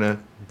 so I'm gonna.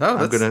 Oh, I'm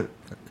that's- gonna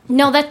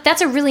No,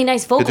 that's a really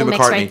nice vocal do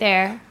mix McCartney. right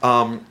there.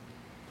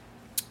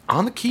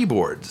 on the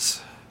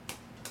keyboards.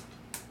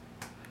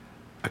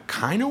 I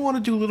kind of want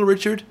to do Little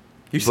Richard.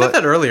 You said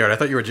that earlier, and I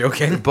thought you were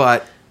joking.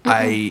 But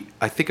I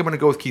think I'm going to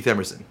go with Keith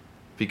Emerson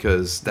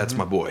because that's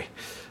my boy.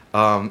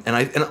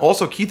 And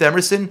also Keith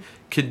Emerson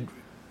could,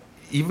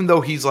 even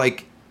though he's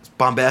like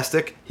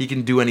bombastic, he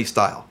can do any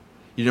style.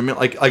 You know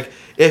what I mean? Like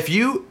if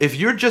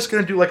you're just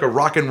gonna do like a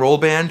rock and roll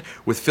band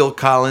with Phil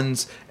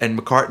Collins and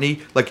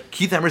McCartney, like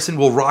Keith Emerson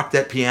will rock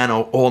that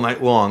piano all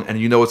night long, and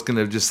you know it's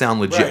gonna just sound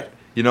legit. Right.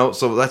 You know,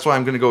 so that's why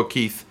I'm gonna go with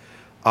Keith.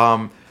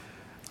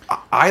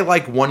 I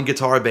like one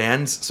guitar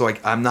bands, so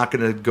I'm not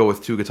gonna go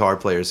with two guitar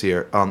players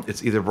here.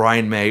 It's either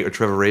Brian May or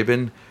Trevor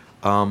Rabin.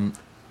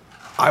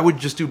 I would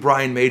just do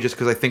Brian May just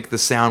because I think the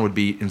sound would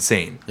be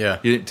insane. Yeah.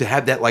 To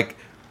have that like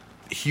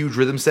huge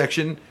rhythm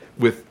section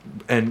with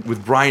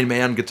Brian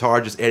May on guitar,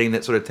 just adding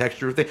that sort of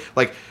texture thing.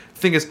 Like, the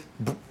thing is,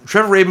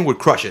 Trevor Rabin would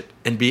crush it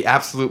and be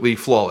absolutely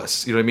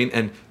flawless. You know what I mean?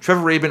 And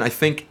Trevor Rabin, I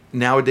think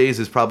nowadays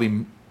is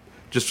probably,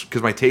 just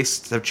because my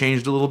tastes have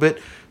changed a little bit,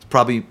 it's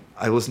probably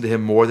I listen to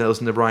him more than I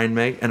listen to Brian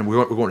May. And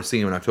we're going to see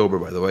him in October,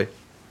 by the way.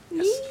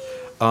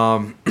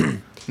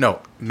 No,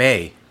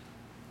 May.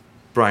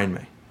 Brian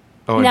May.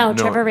 Oh, No,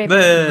 Trevor Rabin.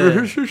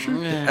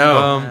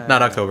 Oh,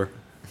 not October.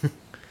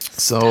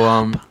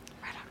 So,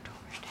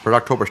 Red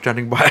October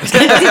standing by. Did you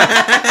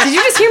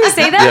just hear me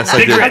say that? Yes,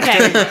 I did.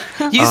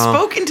 Okay. You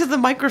spoke into the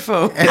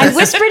microphone. I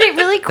whispered it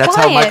really quiet. That's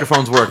how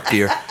microphones work,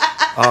 dear.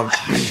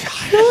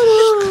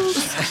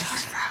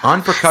 On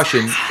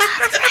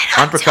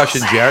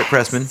percussion, Jarrett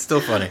Pressman.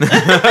 Still funny.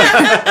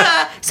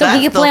 So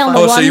he can still play on fun. the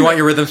Oh, one. so you want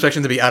your rhythm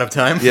section to be out of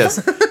time? Yes.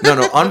 No.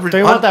 Do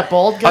you want that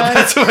bald guy?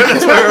 That's where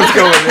I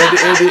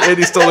was going.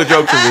 Andy stole a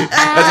joke from me.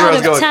 That's where I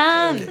was Out of going.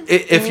 time.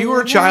 If you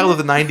were a child of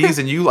the '90s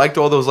and you liked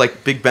all those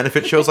like big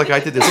benefit shows like I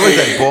did, there's always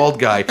that bald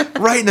guy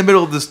right in the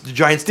middle of this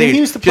giant stage, Didn't he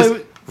used to play just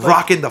with,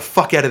 rocking the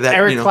fuck out of that.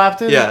 Eric you know.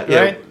 Clapton? Yeah.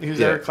 Right? He was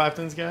yeah. Eric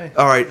Clapton's guy?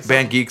 All right,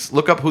 band geeks,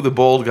 look up who the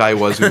bald guy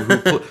was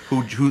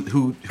who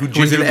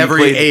gingerly every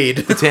played aid.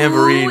 the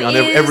tambourine Who on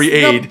is every the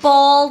aid.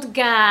 bald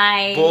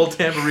guy. Bald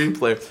tambourine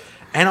player.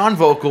 And on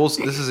vocals,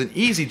 this is an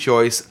easy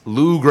choice,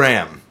 Lou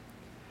Graham.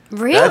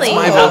 Really? That's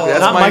my vocal. That's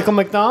Not my, Michael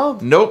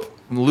McDonald? Nope,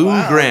 Lou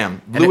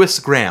Graham, Louis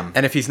Graham.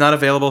 And if he's not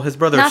available, his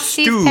brother Not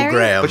Steve Stu Perry?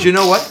 Graham. But you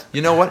know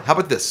what? How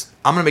about this?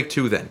 I'm gonna make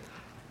two then.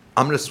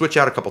 I'm gonna switch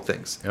out a couple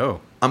things. Oh.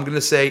 I'm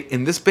gonna say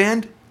in this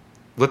band,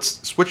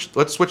 let's switch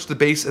the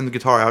bass and the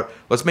guitar out.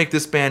 Let's make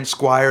this band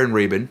Squire and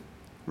Rabin,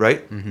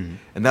 right? Mm-hmm.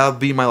 And that'll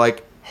be my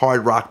like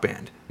hard rock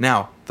band.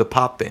 Now the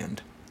pop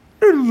band.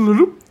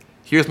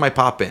 Here's my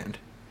pop band.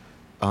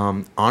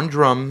 On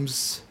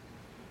drums,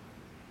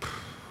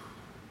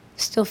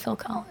 Still Phil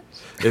Collins.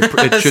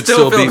 it should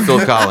Still still be Phil-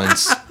 Phil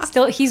Collins.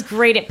 Still, he's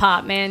great at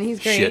pop, man. He's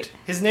great. Shit.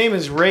 His name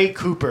is Ray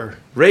Cooper.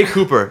 Ray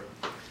Cooper.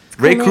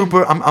 name.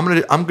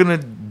 I'm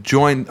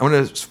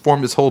gonna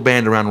form this whole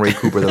band around Ray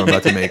Cooper that I'm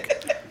about to make.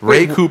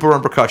 Ray Cooper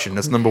on percussion.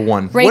 That's number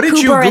 1. Ray What did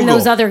you Cooper and Google?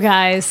 those other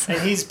guys. And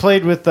he's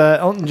played with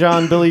Elton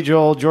John, Billy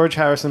Joel, George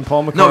Harrison,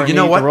 Paul McCartney, No, you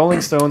know what? the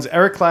Rolling Stones,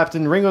 Eric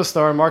Clapton, Ringo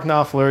Starr, Mark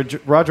Knopfler,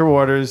 Roger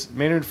Waters,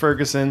 Maynard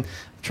Ferguson,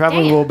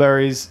 Traveling Damn.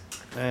 Wilburys,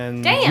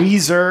 and Damn.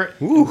 Weezer.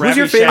 Ooh, who's Ravi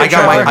your favorite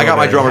Shankar, I got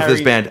my drummer for this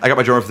Harry- band. I got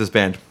my drummer for this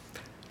band.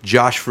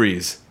 Josh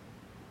Freese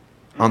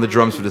on the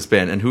drums for this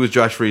band. And who is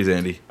Josh Freese,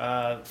 Andy?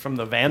 From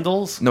the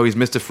Vandals. No, he's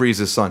Mr.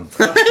 Freeze's son.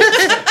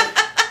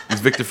 He's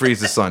Victor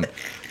Freeze's son.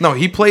 No,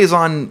 he plays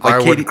on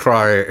like Katy.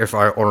 cry if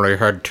I only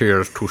had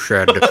tears to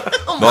shed.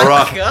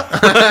 Nora.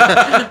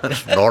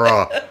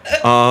 Nora.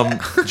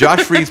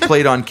 Josh Freese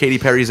played on Katy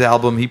Perry's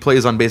album. He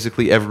plays on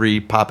basically every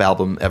pop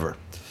album ever.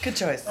 Good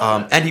choice.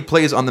 And he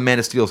plays on the Man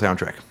of Steel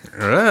soundtrack.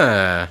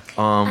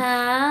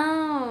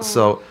 Oh.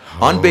 So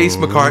on bass,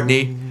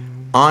 McCartney.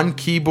 On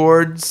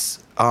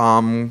keyboards,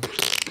 Don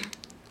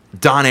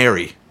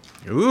Airey.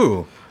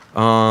 Ooh.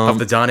 Of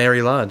the Don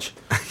Airy Lodge.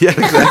 Yeah,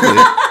 exactly.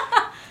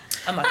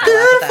 I'm not gonna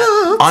laugh at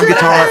that. On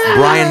guitar,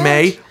 Brian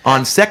May.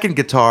 On second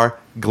guitar,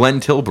 Glenn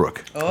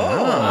Tilbrook.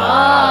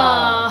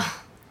 Now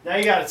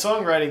you got a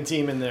songwriting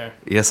team in there.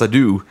 Yes, I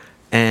do.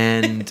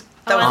 And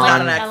That was I not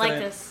like, an I like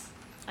accident. this.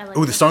 I like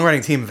Ooh, the this.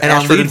 songwriting team. and on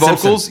Ashford lead and Simpson.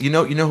 vocals, you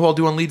know who I'll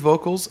do on lead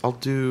vocals? I'll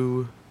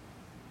do.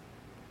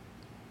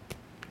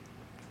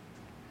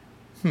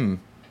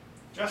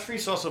 Josh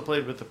Freese also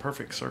played with the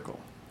Perfect Circle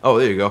Oh,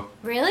 there you go.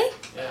 Really?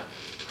 Yeah.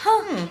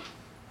 Huh.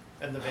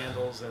 and the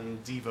Vandals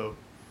and Devo.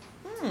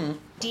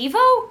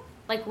 Devo?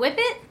 Like Whip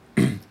It?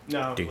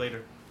 No,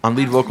 later. On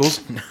lead vocals,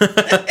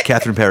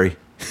 Catherine Perry.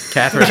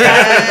 Catherine.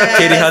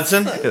 Katie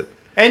Hudson.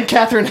 And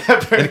Katharine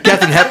Hepburn.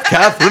 Catherine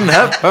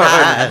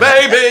Hepburn.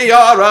 Baby,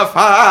 you're a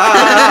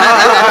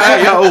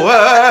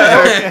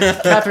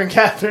firework.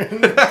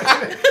 Catherine.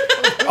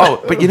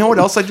 Oh, but you know what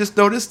else I just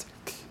noticed?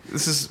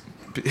 This is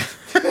we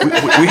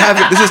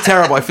have this is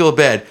terrible. I feel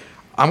bad.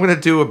 I'm gonna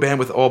do a band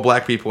with all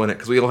black people in it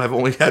because we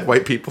only had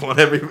white people in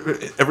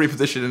every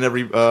position in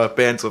every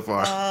band so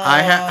far.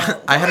 I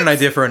had an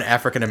idea for an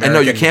African And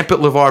American. no, you can't put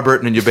LeVar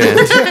Burton in your band.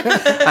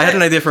 I had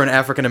an idea for an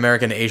African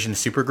American Asian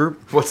supergroup.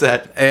 What's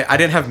that? I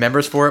didn't have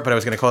members for it, but I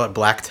was going to call it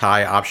Black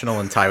Tie Optional,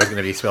 and tie was going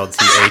to be spelled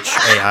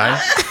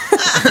Thai.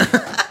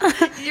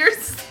 You're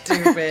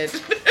stupid.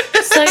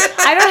 So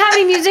I don't have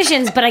any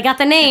musicians, but I got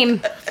the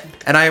name.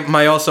 And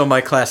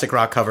my classic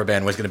rock cover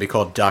band was going to be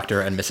called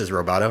Dr. and Mrs.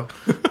 Roboto.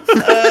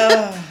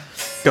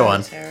 Go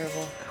on.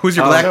 Terrible. Who's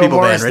your black people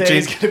band, Richie?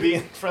 Is going to be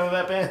in front of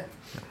that band.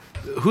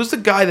 Who's the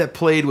guy that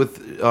played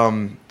with?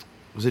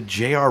 Was it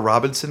J.R.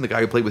 Robinson, the guy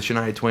who played with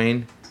Shania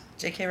Twain?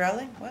 J.K.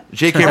 Rowling? What?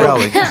 J.K.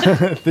 Rowling.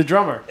 The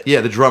drummer.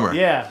 Yeah, the drummer.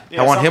 Yeah,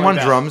 I want something him like on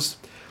that. drums,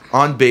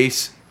 on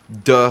bass.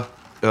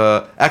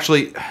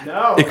 Actually,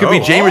 No. it could be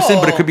Jamerson,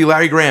 but it could be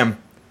Larry Graham.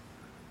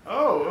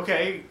 Oh,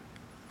 okay.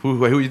 Who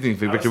do you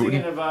think? I was Victor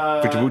thinking Wooten?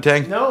 of Victor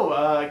Wu-Tang?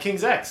 No,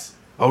 King's X.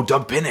 Oh,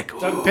 Doug Pinnick.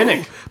 Doug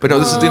Pinnick. But no,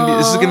 this is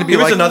gonna be Give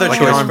us like another like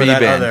choice an for R&B that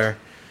band. other.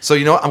 So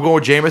you know what? I'm going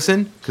with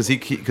Jamerson because Why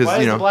you does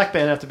know. the black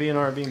band have to be an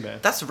R&B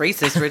band? That's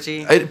racist,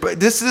 Richie. But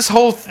this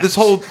whole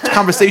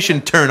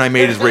conversation turn I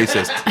made is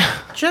racist.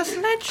 Just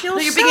let No,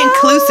 you're being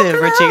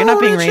inclusive, Richie. You're not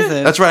being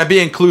racist. That's right. I'm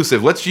being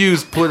inclusive. Let's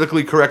use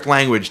politically correct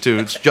language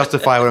to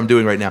justify what I'm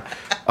doing right now.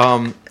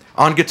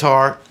 On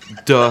guitar,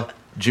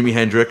 Jimi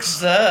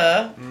Hendrix.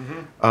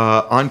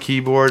 On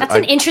keyboard, That's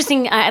an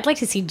interesting. I'd like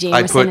to see I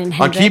Jameson put and on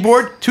Hendrix.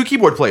 keyboard 2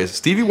 keyboard players: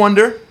 Stevie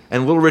Wonder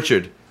and Little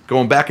Richard,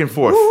 going back and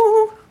forth.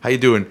 How you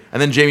doing?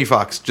 And then Jamie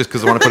Foxx, just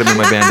because I want to put him in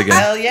my band again.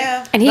 Hell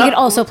yeah. And he No. could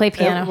also play And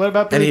piano. what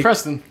about Billy he-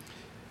 Preston?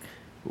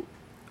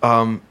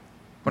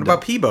 What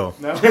about Peebo?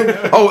 No.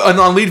 Oh, and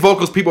on lead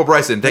vocals, People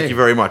Bryson. Thank Hey, you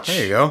very much.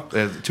 there you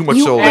go. Too much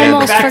You soul.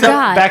 almost- Almost.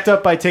 forgot. Backed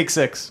up by Take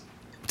 6.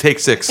 Take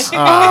 6.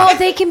 Oh,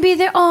 they can be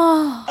there.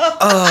 Oh,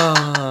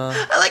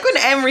 I like when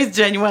Emery's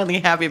genuinely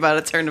happy about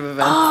a turn of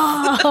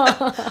events.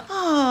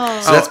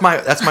 So that's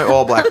my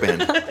all black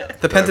band.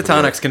 The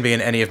Pentatonics can be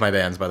in any of my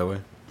bands, by the way.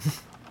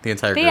 The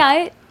entire group.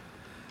 yeah.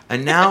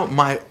 And now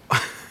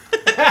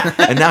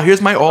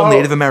here's my all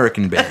Native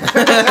American band.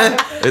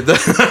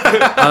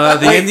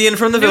 The Indian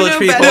from the Village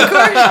Nuno People.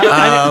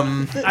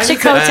 Betancourt?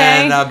 Chicote.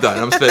 And I'm done.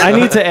 I'm spent. I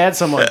need to add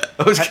someone.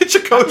 I was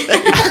Chicote.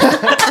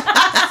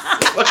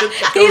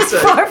 He's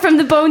far from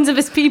the bones of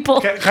his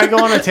people. Can I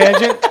go on a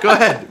tangent? Go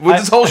ahead. Well,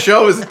 this whole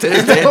show is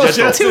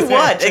tangential. To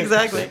what,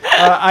 exactly?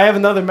 I have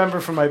another member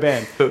from my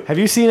band. Have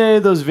you seen any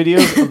of those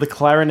videos of the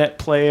clarinet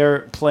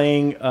player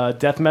playing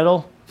death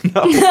metal?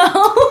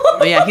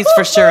 Oh, yeah, he's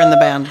for sure in the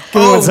band. Give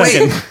me Oh, one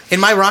second. wait. In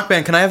my rock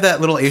band, can I have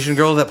that little Asian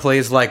girl that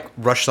plays like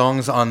Rush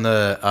songs on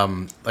the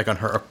like on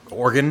her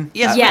organ?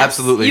 Yes, Yes.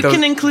 Absolutely. You Those-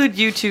 can include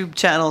YouTube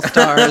channel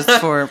stars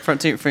for I don't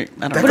What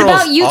know. girl-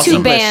 about Girls, YouTube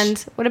awesome.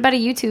 band? What about a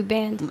YouTube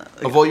band?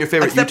 Of all your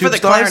favorite Except YouTube for the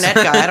stars? clarinet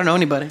guy, I don't know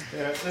anybody.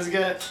 Yeah,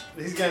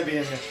 he's gonna be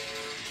in here.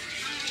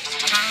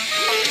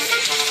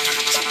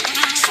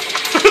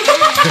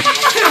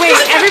 Wait,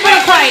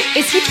 everybody quiet.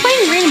 Is he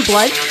playing Rain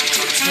Blood?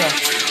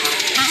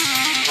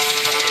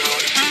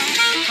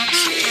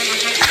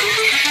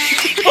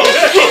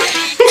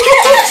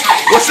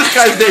 What's this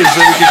guy's name so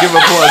we can give him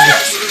a plug?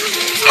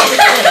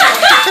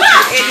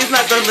 Andy's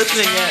not done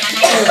listening yet.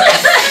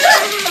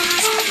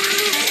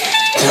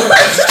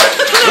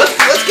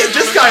 Let's get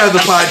this guy on the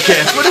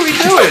podcast. What are we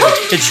doing?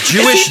 It's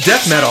Jewish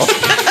death metal.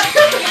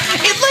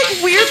 It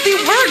like weirdly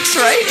works,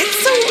 right? It's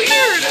so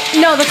weird.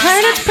 No, the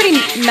clarinet's pretty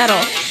metal.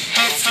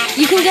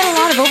 You can get a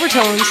lot of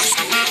overtones.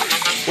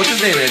 What's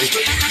his name, Andy?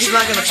 He's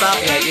not gonna stop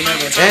yet. You know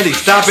that. Andy,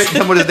 stop it and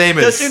tell me what his name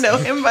is. Don't you know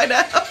him by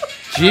now?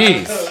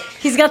 Jeez.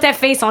 He's got that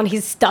face on.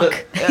 He's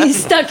stuck.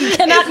 He's stuck. He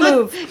cannot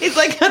move. He's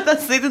like got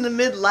that state in the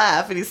mid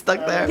laugh, and he's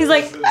stuck there. He's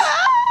like,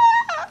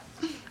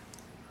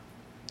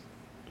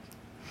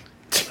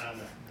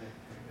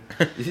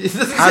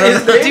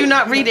 Do you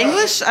not read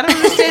English? I don't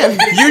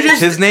understand.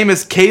 His name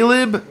is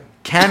Caleb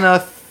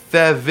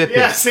Canathevipis.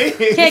 Yeah, see?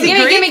 "Here, he gimme,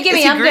 Greek? gimme, gimme.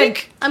 Is he I'm good.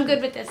 Greek? I'm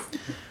good with this."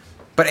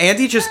 But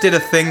Andy just did a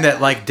thing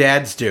that like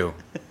dads do,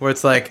 where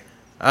it's like,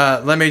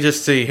 let me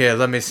just see here.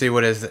 Let me see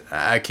what is.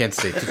 I can't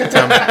see. Just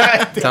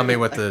tell me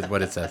what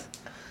it says.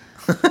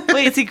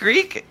 Wait, is he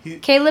Greek?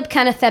 Caleb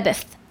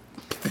Canathebith.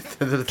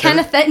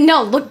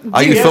 No, look.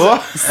 Are you Thor?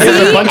 He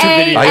has a bunch of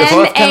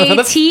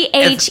videos.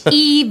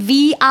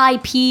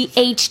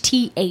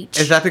 C-A-N-A-T-H-E-V-I-P-H-T-H.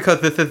 Is that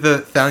because this is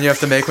the sound you have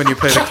to make when you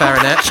play the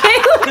clarinet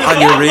on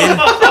your reed?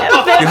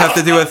 You have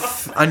to do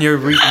on your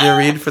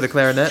reed for the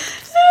clarinet.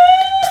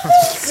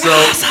 So.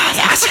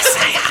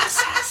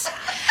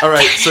 All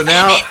right. So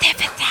now.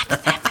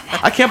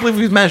 I can't believe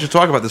we've managed to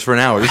talk about this for an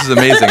hour. This is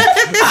amazing.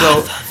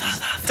 So.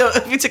 So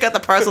if you took out the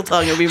parcel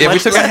tongue, it would be If we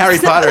much took out less. Harry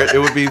Potter, it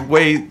would be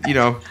way,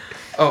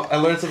 Oh, I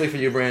learned something from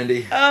you,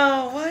 Brandy.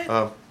 Oh,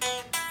 what?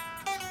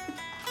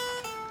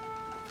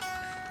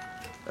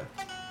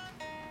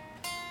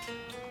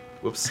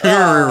 Whoops.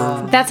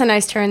 That's a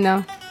nice turn,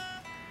 though.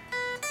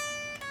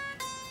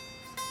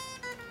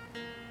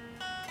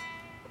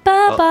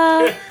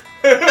 Baba.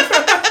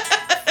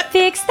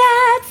 Fix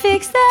that,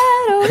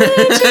 oh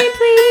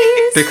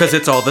DJ, please. Because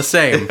it's all the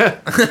same.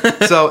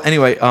 So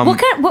anyway,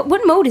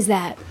 What mode is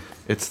that?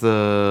 it's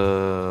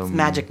the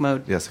Magic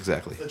mode. Yes,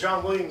 exactly. The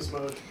John Williams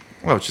mode.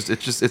 Well,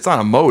 it's not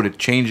a mode. It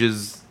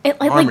changes. It,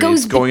 like, harmony.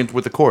 goes It's going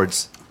with the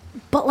chords.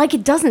 But like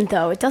it doesn't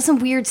though. It does some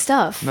weird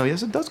stuff. No,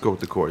 yes, it does go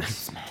with the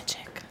chords. Magic.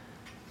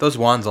 Those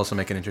wands also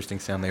make an interesting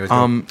sound. They always go,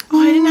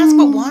 Oh, I didn't ask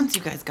what wands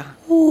you guys got.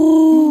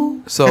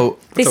 So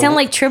They sound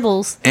like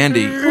tribbles.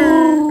 Andy.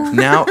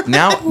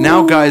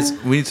 Now, guys,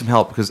 we need some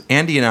help because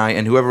Andy and I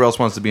and whoever else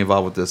wants to be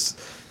involved with this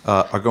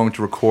are going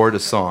to record a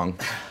song.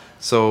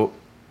 So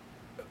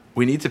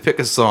we need to pick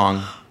a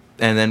song,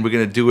 and then we're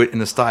going to do it in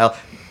the style,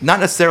 not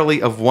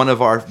necessarily of one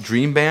of our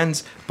dream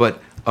bands, but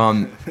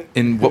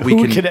in what we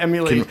Who can can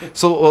emulate.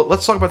 So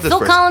let's talk about this Phil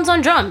first. Collins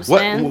on drums,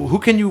 What? man. Who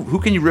can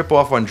you rip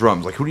off on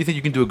drums? Like who do you think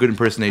you can do a good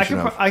impersonation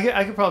of?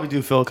 I could probably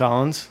do Phil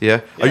Collins.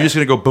 Yeah. Are you just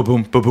gonna go ba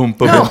boom ba boom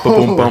ba boom ba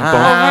boom bum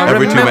bum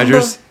every two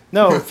measures?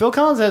 No, Phil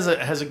Collins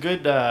has a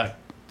good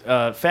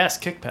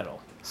fast kick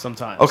pedal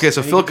sometimes. Okay,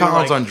 so And he Phil can do,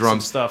 Collins like, on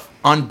drums. some stuff.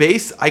 On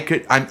bass,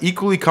 I'm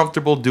equally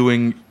comfortable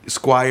doing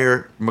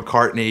Squire,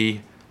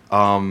 McCartney.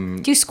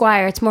 Do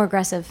Squire. It's more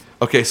aggressive.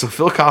 Okay, so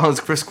Phil Collins,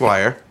 Chris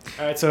Squire.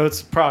 All right, so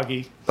it's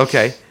proggy.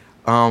 Okay.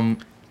 Now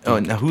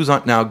who's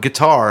on now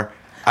guitar?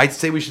 I'd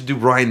say we should do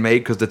Brian May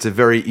because that's a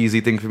very easy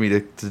thing for me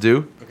to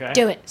do. Okay.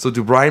 Do it. So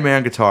do Brian May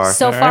on guitar.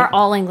 So All far, right.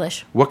 all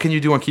English. What can you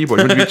do on keyboard?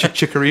 You want to do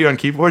Chick Corea on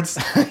keyboards?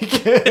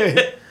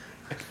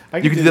 I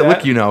You can do that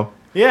lick,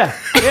 Yeah,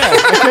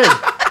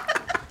 I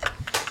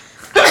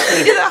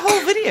You did that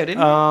whole video, didn't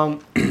you?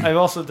 could. I've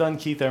also done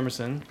Keith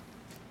Emerson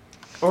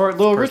or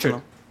Little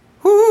Richard.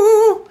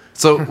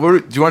 So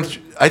do you want?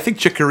 I think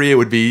Chick Corea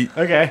would be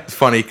Okay.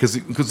 funny because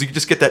you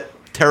just get that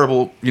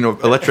terrible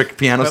electric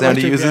piano sound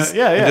he Electric uses.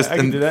 piano. Yeah, and yeah, just I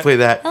can and do that. play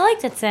that. I like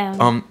that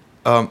sound.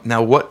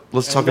 Now what?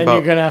 Let's talk Then about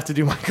you're gonna have to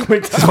do Michael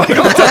McDonald.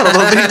 Michael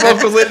McDonald. These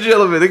vocals, ladies and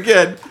gentlemen,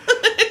 again.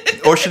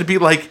 Or should it be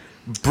like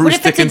what Bruce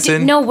if it's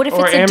Dickinson? what if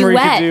Or it's a Amory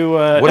duet? could do.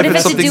 What What if if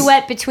it's it's a something-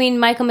 duet between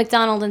Michael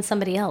McDonald and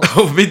somebody else?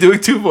 Of me doing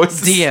two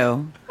voices.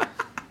 Dio.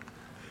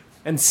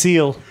 and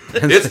Seal.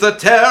 It's the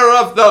terror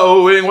of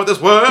knowing what this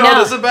world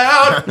No. is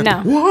about.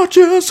 No.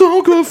 Watching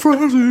so good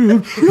friends.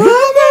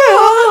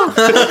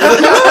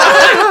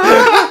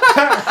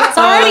 It's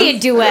already a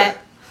duet.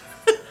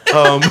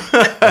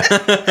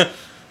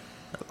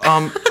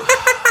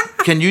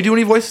 Can you do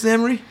any voices,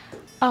 Amory?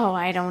 Oh,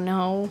 I don't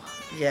know.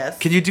 Yes.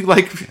 Can you do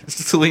like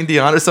Celine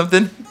Dion or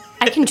something?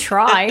 I can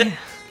try.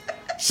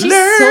 She's so.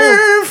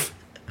 Nerve.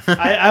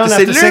 I don't Just have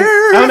say to sing.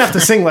 I don't Nerve. have to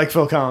sing like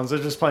Phil Collins. They're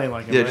just playing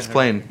like him. Yeah, right? just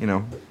playing.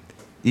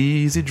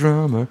 Easy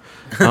drummer.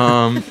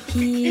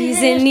 He's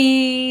an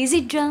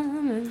easy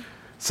drummer.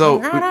 So, all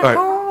right.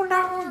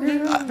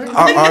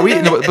 Are we?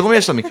 No, but let me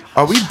ask you something.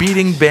 Are we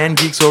beating band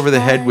geeks over the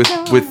head with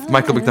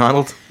Michael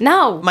McDonald?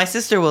 No. My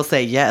sister will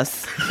say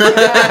yes. And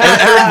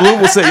Eric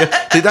Bloom will say,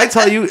 yeah. Did I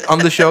tell you on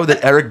the show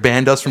that Eric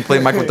banned us from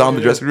playing Michael McDonald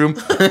in the dressing room?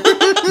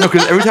 No,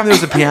 because every time there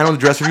was a piano in the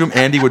dressing room,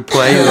 Andy would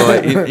play,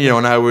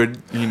 and I would,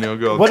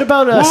 go. What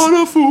about us?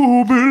 What a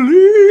fool believes.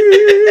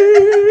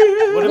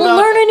 What We'll about?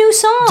 learn a new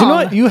song. Do you know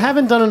what? You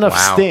haven't done enough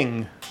Wow.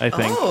 Sting. I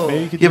think. Oh.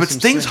 Maybe you could Yeah, do but some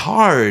Sting's Sting.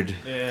 hard.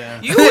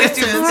 Yeah. You always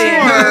do the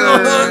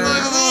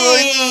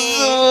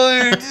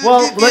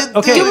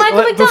Well, Do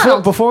Michael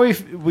McDonald. Before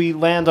we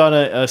land on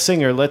a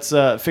singer, let's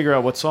figure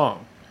out what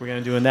song we're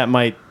gonna do, and that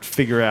might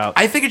figure out.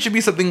 I think it should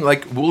be something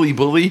like Wooly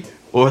Bully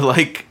or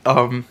like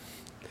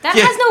That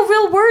has no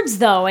real words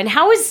though, and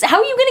how are you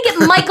going to get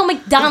Michael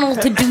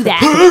McDonald to do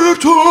that?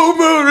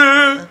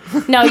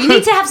 No, you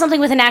need to have something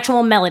with an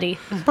actual melody.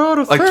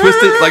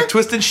 like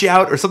Twisted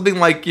Shout or something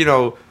like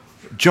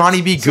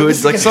Johnny Be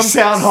Good, like some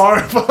sound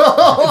horrible.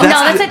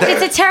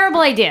 It's a terrible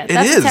idea.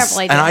 That's it is, a terrible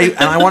idea.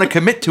 and I want to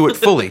commit to it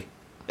fully.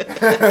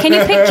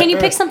 Can you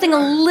pick something a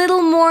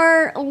little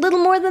more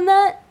than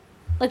that?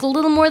 Like a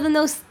little more than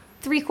those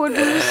 3-chord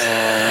blues?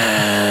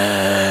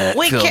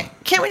 Wait, Phil,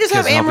 can't we just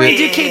have can't help Anne-Marie it.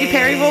 do Katy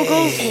Perry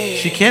vocals?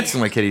 She can't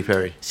sing like Katy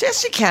Perry.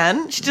 Yes, she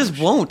can. She just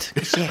won't.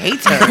 She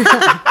hates her.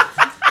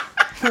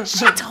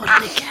 She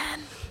totally can.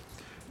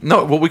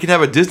 No, well, we can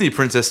have a Disney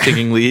princess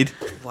singing lead,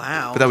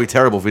 Wow. but that'd be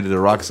terrible if we did a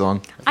rock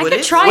song. I Would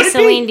could it? try Would it be?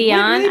 Celine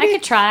Dion. I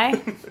could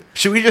try.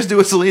 Should we just do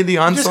a Celine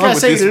Dion Just song? gotta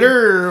with say these-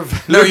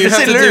 Lerv. No, you Just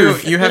have say to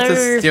Lerv. do. You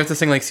have to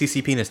sing like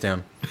CC Penis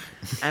down.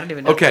 I don't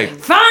even know. Okay,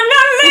 Finally!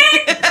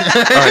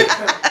 all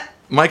right.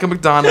 Michael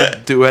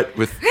McDonald duet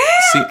with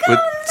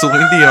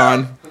Celine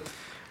Dion.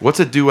 What's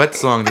a duet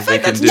song that they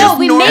can do? No,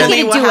 we make Normally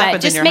it a what duet. happens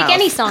in Just your make house.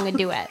 any song a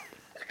duet.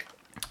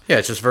 Yeah,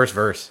 it's just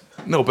verse.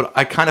 No, but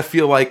I kind of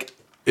feel like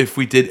if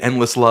we did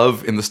 "Endless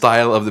Love" in the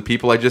style of the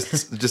people I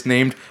just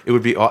named, it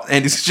would be.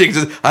 Andy shakes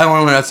his. I don't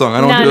want to learn that song.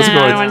 I don't No, want to do those I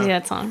don't chords. want to do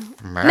that song.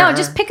 No,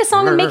 just pick a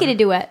song and make it a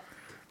duet.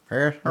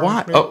 Why?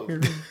 Oh,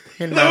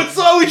 what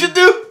song we should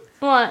do?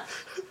 What?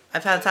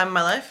 I've had a time in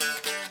my life.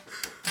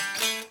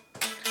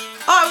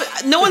 Oh,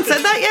 no one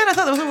said that yet? I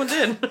thought someone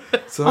did.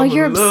 Oh,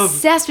 you're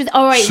obsessed with.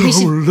 All right, we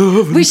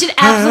should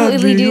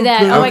absolutely do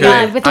that. Oh my Okay.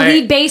 god, with the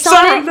lead bass on it.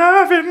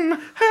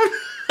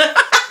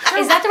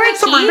 Is that the right key?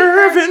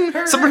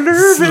 Summer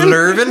Lurvin.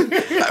 Lurvin?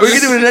 We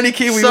can do it in any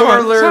key we Summer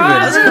want.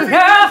 Lurvin.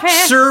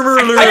 Summer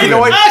You know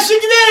Lurvin. what? She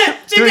did it.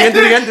 Do it again. Do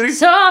it again.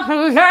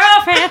 Summer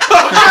loving.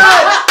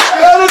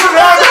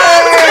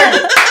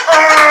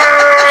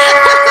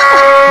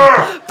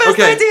 Best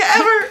Okay. idea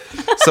ever.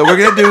 So we're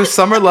gonna do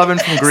 "Summer Lovin'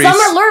 from Greece."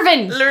 Summer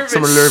Lurvin.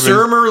 Summer Lurvin.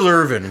 Summer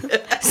Lurvin.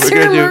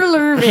 Summer do-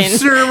 Lurvin.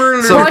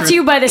 Summer So- Brought to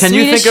you by the Can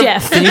you Swedish think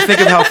chef. of? Can you think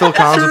of how Phil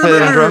Collins would play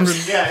that on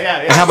drums? Yeah.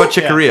 And how about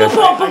Chicoria?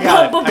 I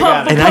got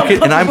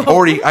it. And I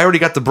already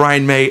got the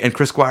Brian May and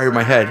Chris Squire in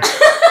my head.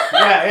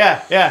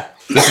 Yeah.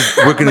 We're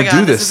Oh gonna my do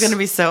god, this. this is gonna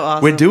be so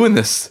awesome. We're doing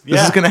this. This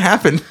Yeah. is gonna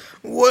happen.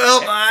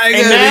 Well, I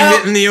And gotta now- be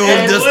hitting the old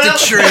and dusty well-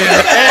 trail.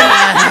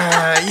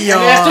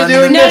 After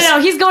doing No, this, no,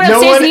 he's going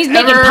upstairs and he's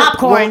making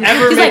popcorn. Will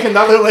ever He's make like,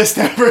 another list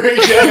ever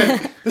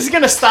again. This is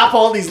gonna stop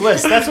all these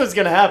lists. That's what's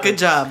gonna happen. Good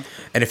job.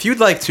 And if you'd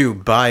like to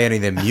buy any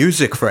of the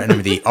music for any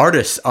of the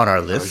artists on our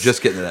I was list,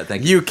 just getting to that.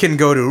 Thank you. you can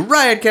go to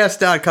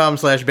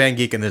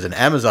riotcast.com/bandgeek and there's an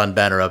Amazon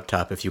banner up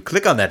top. If you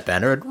click on that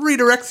banner, it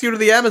redirects you to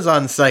the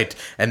Amazon site.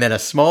 And then a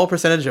small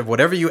percentage of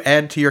whatever you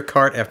add to your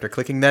cart after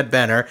clicking that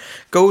banner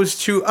goes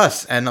to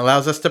us and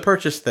allows us to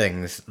purchase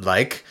things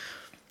like...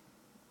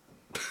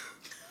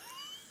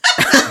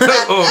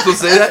 Oh, so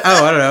say that.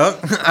 Oh, I don't know.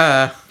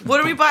 What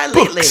did we buy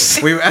lately?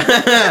 We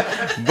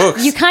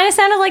books. you kind of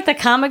sounded like the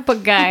comic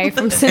book guy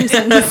from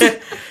Simpsons.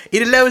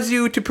 It allows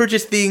you to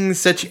purchase things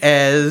such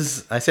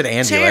as... I said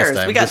Andy Chairs. last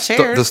time. We got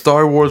chairs. The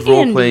Star Wars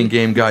role-playing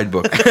game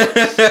guidebook.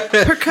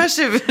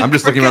 Percussive. I'm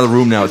just looking around the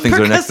room now at things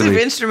that are next to Percussive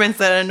me. instruments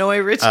that annoy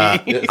Richie.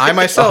 I A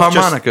myself just...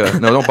 harmonica.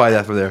 No, don't buy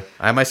that for there.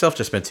 I myself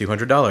just spent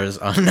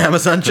 $200 on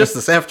Amazon just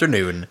this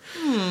afternoon.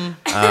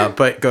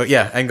 But go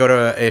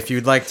to if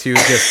you'd like to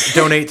just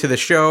donate to the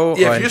show.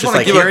 Yeah, if and you just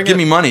want to hearing give it,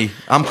 me money,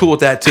 I'm cool with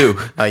that too.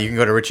 you can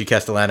go to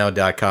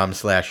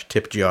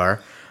richiecastellano.com/tipjar.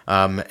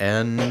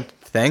 And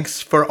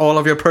thanks for all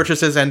of your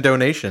purchases and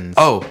donations.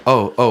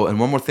 Oh, and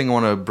one more thing I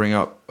want to bring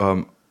up.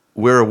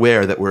 We're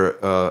aware that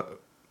we're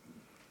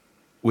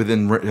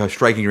within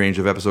striking range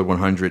of episode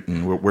 100,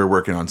 and we're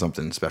working on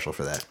something special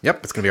for that.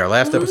 Yep, it's gonna be our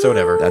last episode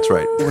ever. That's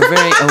right. We're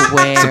very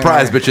aware.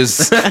 Surprise,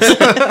 bitches.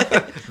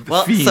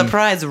 Well, Fiend.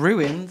 surprise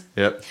ruined.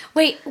 Yep.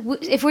 Wait,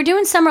 if we're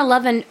doing Summer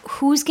Lovin',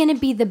 who's going to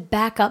be the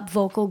backup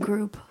vocal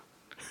group?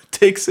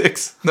 Take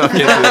 6. No, I can't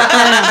do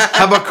that.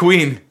 How about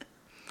Queen?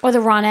 Or the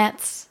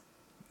Ronettes?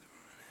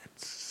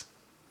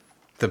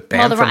 The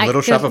band from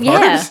Little Shop of Yeah,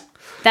 Horrors.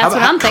 that's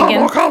what I'm thinking.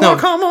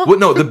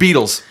 No, the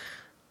Beatles.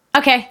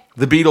 Okay.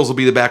 The Beatles will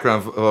be the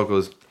background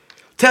vocals.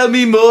 Tell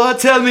me more,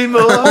 tell me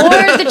more. Or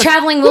the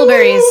Traveling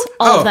Wilburys,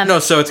 all of them. No,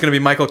 so it's gonna be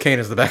Michael Caine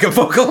as the backup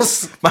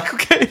vocals. Michael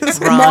Caine.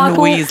 Ron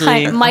Michael,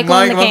 Weasley. Michael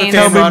and the Michael Caine.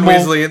 Caine. Ron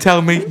Weasley.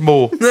 Tell me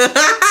more.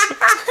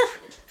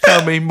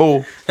 Tell me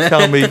more.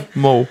 Tell me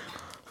more.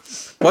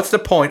 What's the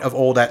point of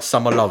all that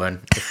summer loving?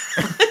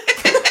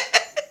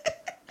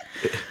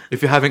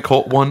 If you haven't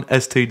caught one,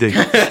 STD.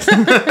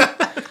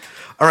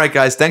 All right,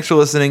 guys. Thanks for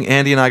listening.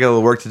 Andy and I got a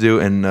little work to do,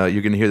 and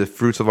you're going to hear the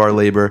fruits of our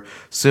labor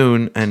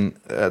soon. And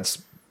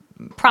that's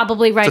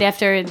Probably right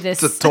after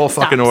this. it's a tall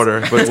fucking stops. order,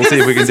 but we'll see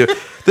if we can do it.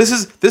 This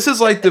is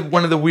like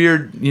one of the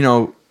weird,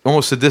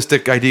 almost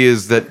sadistic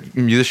ideas that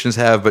musicians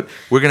have, but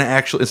we're going to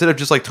actually, instead of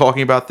just like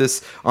talking about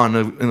this in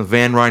a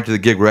van ride to the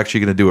gig, we're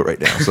actually going to do it right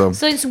now. So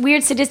it's a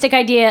weird sadistic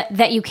idea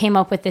that you came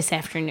up with this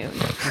afternoon.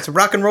 It's a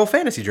rock and roll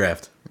fantasy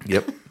draft.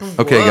 Yep.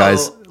 Okay,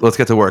 guys, let's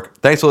get to work.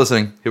 Thanks for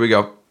listening. Here we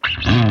go.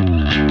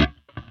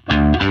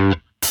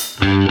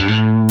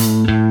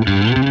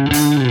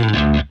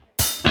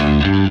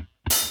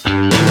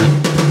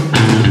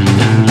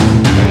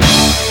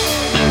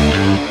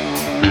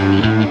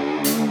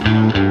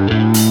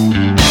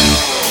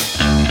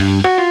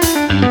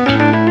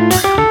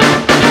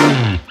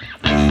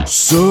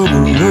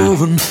 Summer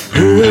loving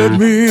had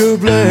me a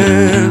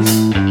blast.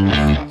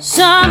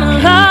 Summer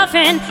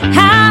loving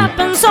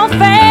happens so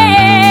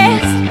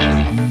fast.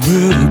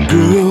 Met a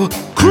girl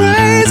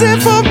crazy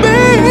for me.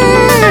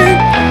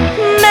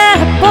 Met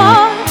a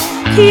boy,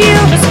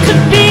 cute as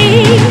could be.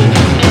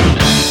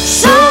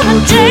 Summer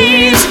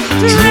days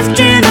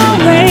drifting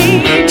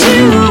away to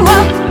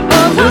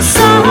the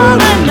summer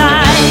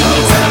night.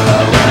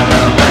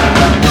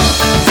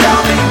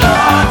 Tell me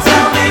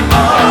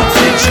more,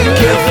 did you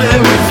get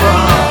very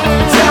far?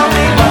 Tell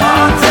me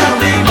more,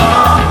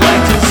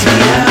 like to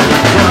see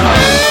how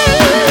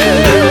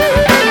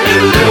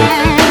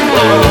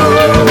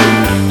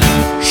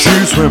she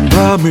swam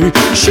by me,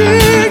 she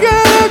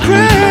got a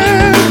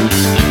grab.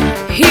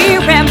 He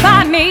ran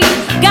by me,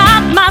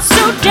 got my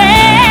suit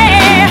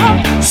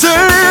down.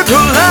 Saved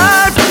her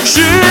life,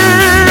 she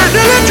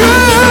didn't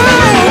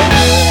drown.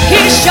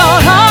 He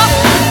showed up,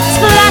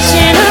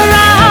 splashing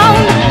around.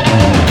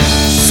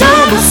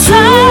 Summer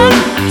sun,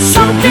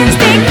 something's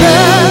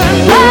begun.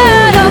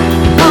 Light up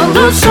on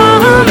the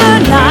summer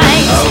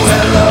night.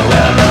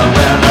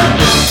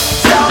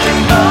 Tell me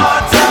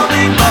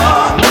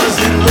more, was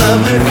it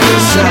love at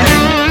first sight?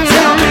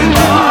 Tell me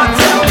more,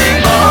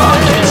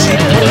 and she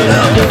put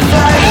up a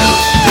fight.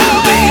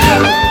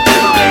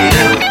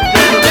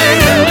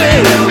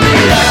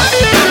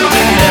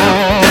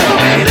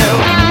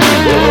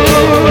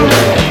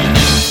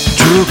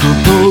 Took a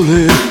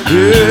bowling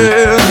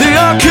in the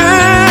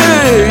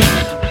arcade.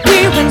 We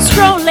went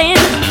strolling,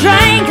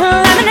 drank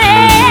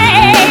lemonade.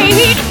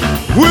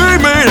 We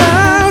made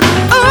out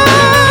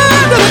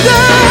under the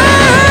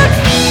deck.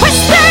 We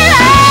stayed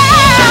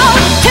out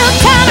till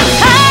 10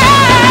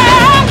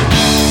 o'clock.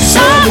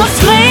 Summer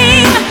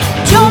fling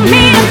don't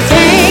mean a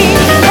thing.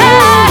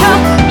 Light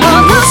up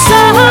on the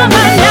summer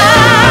nights.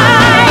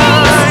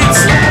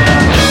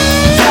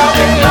 Tell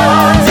me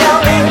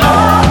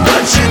more,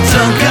 but your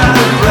tongue got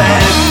a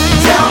red.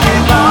 Tell me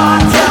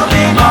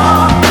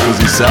more, does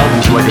he sound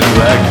just like a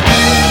drag?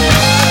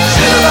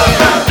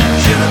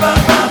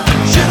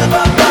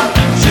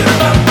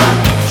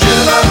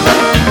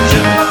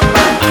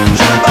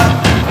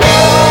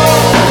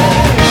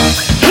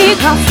 He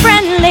got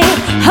friendly,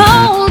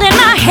 holding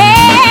my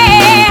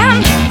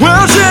hand.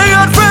 Well, she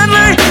got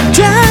friendly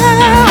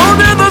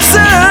down in the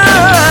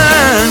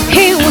sand.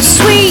 He was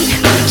sweet,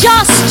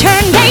 just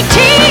turned 18.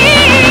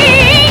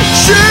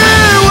 She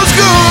was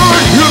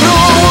good, you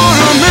know what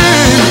I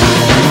mean.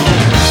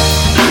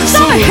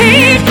 Summer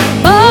heat,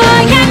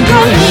 boy and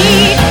girl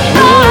need.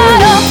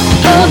 Right up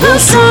for the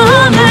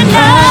summer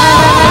nights.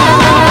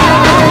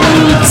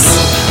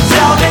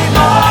 Tell me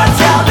more,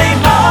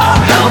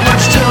 how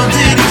much time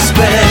did you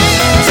spend?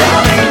 Tell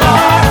me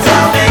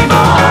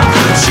more,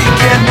 could she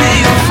get me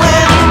a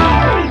friend?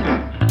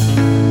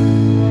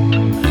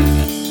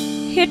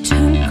 It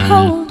turned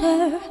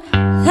colder,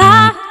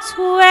 that's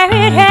where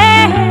it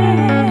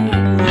ends.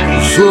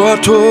 So I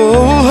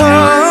told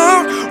her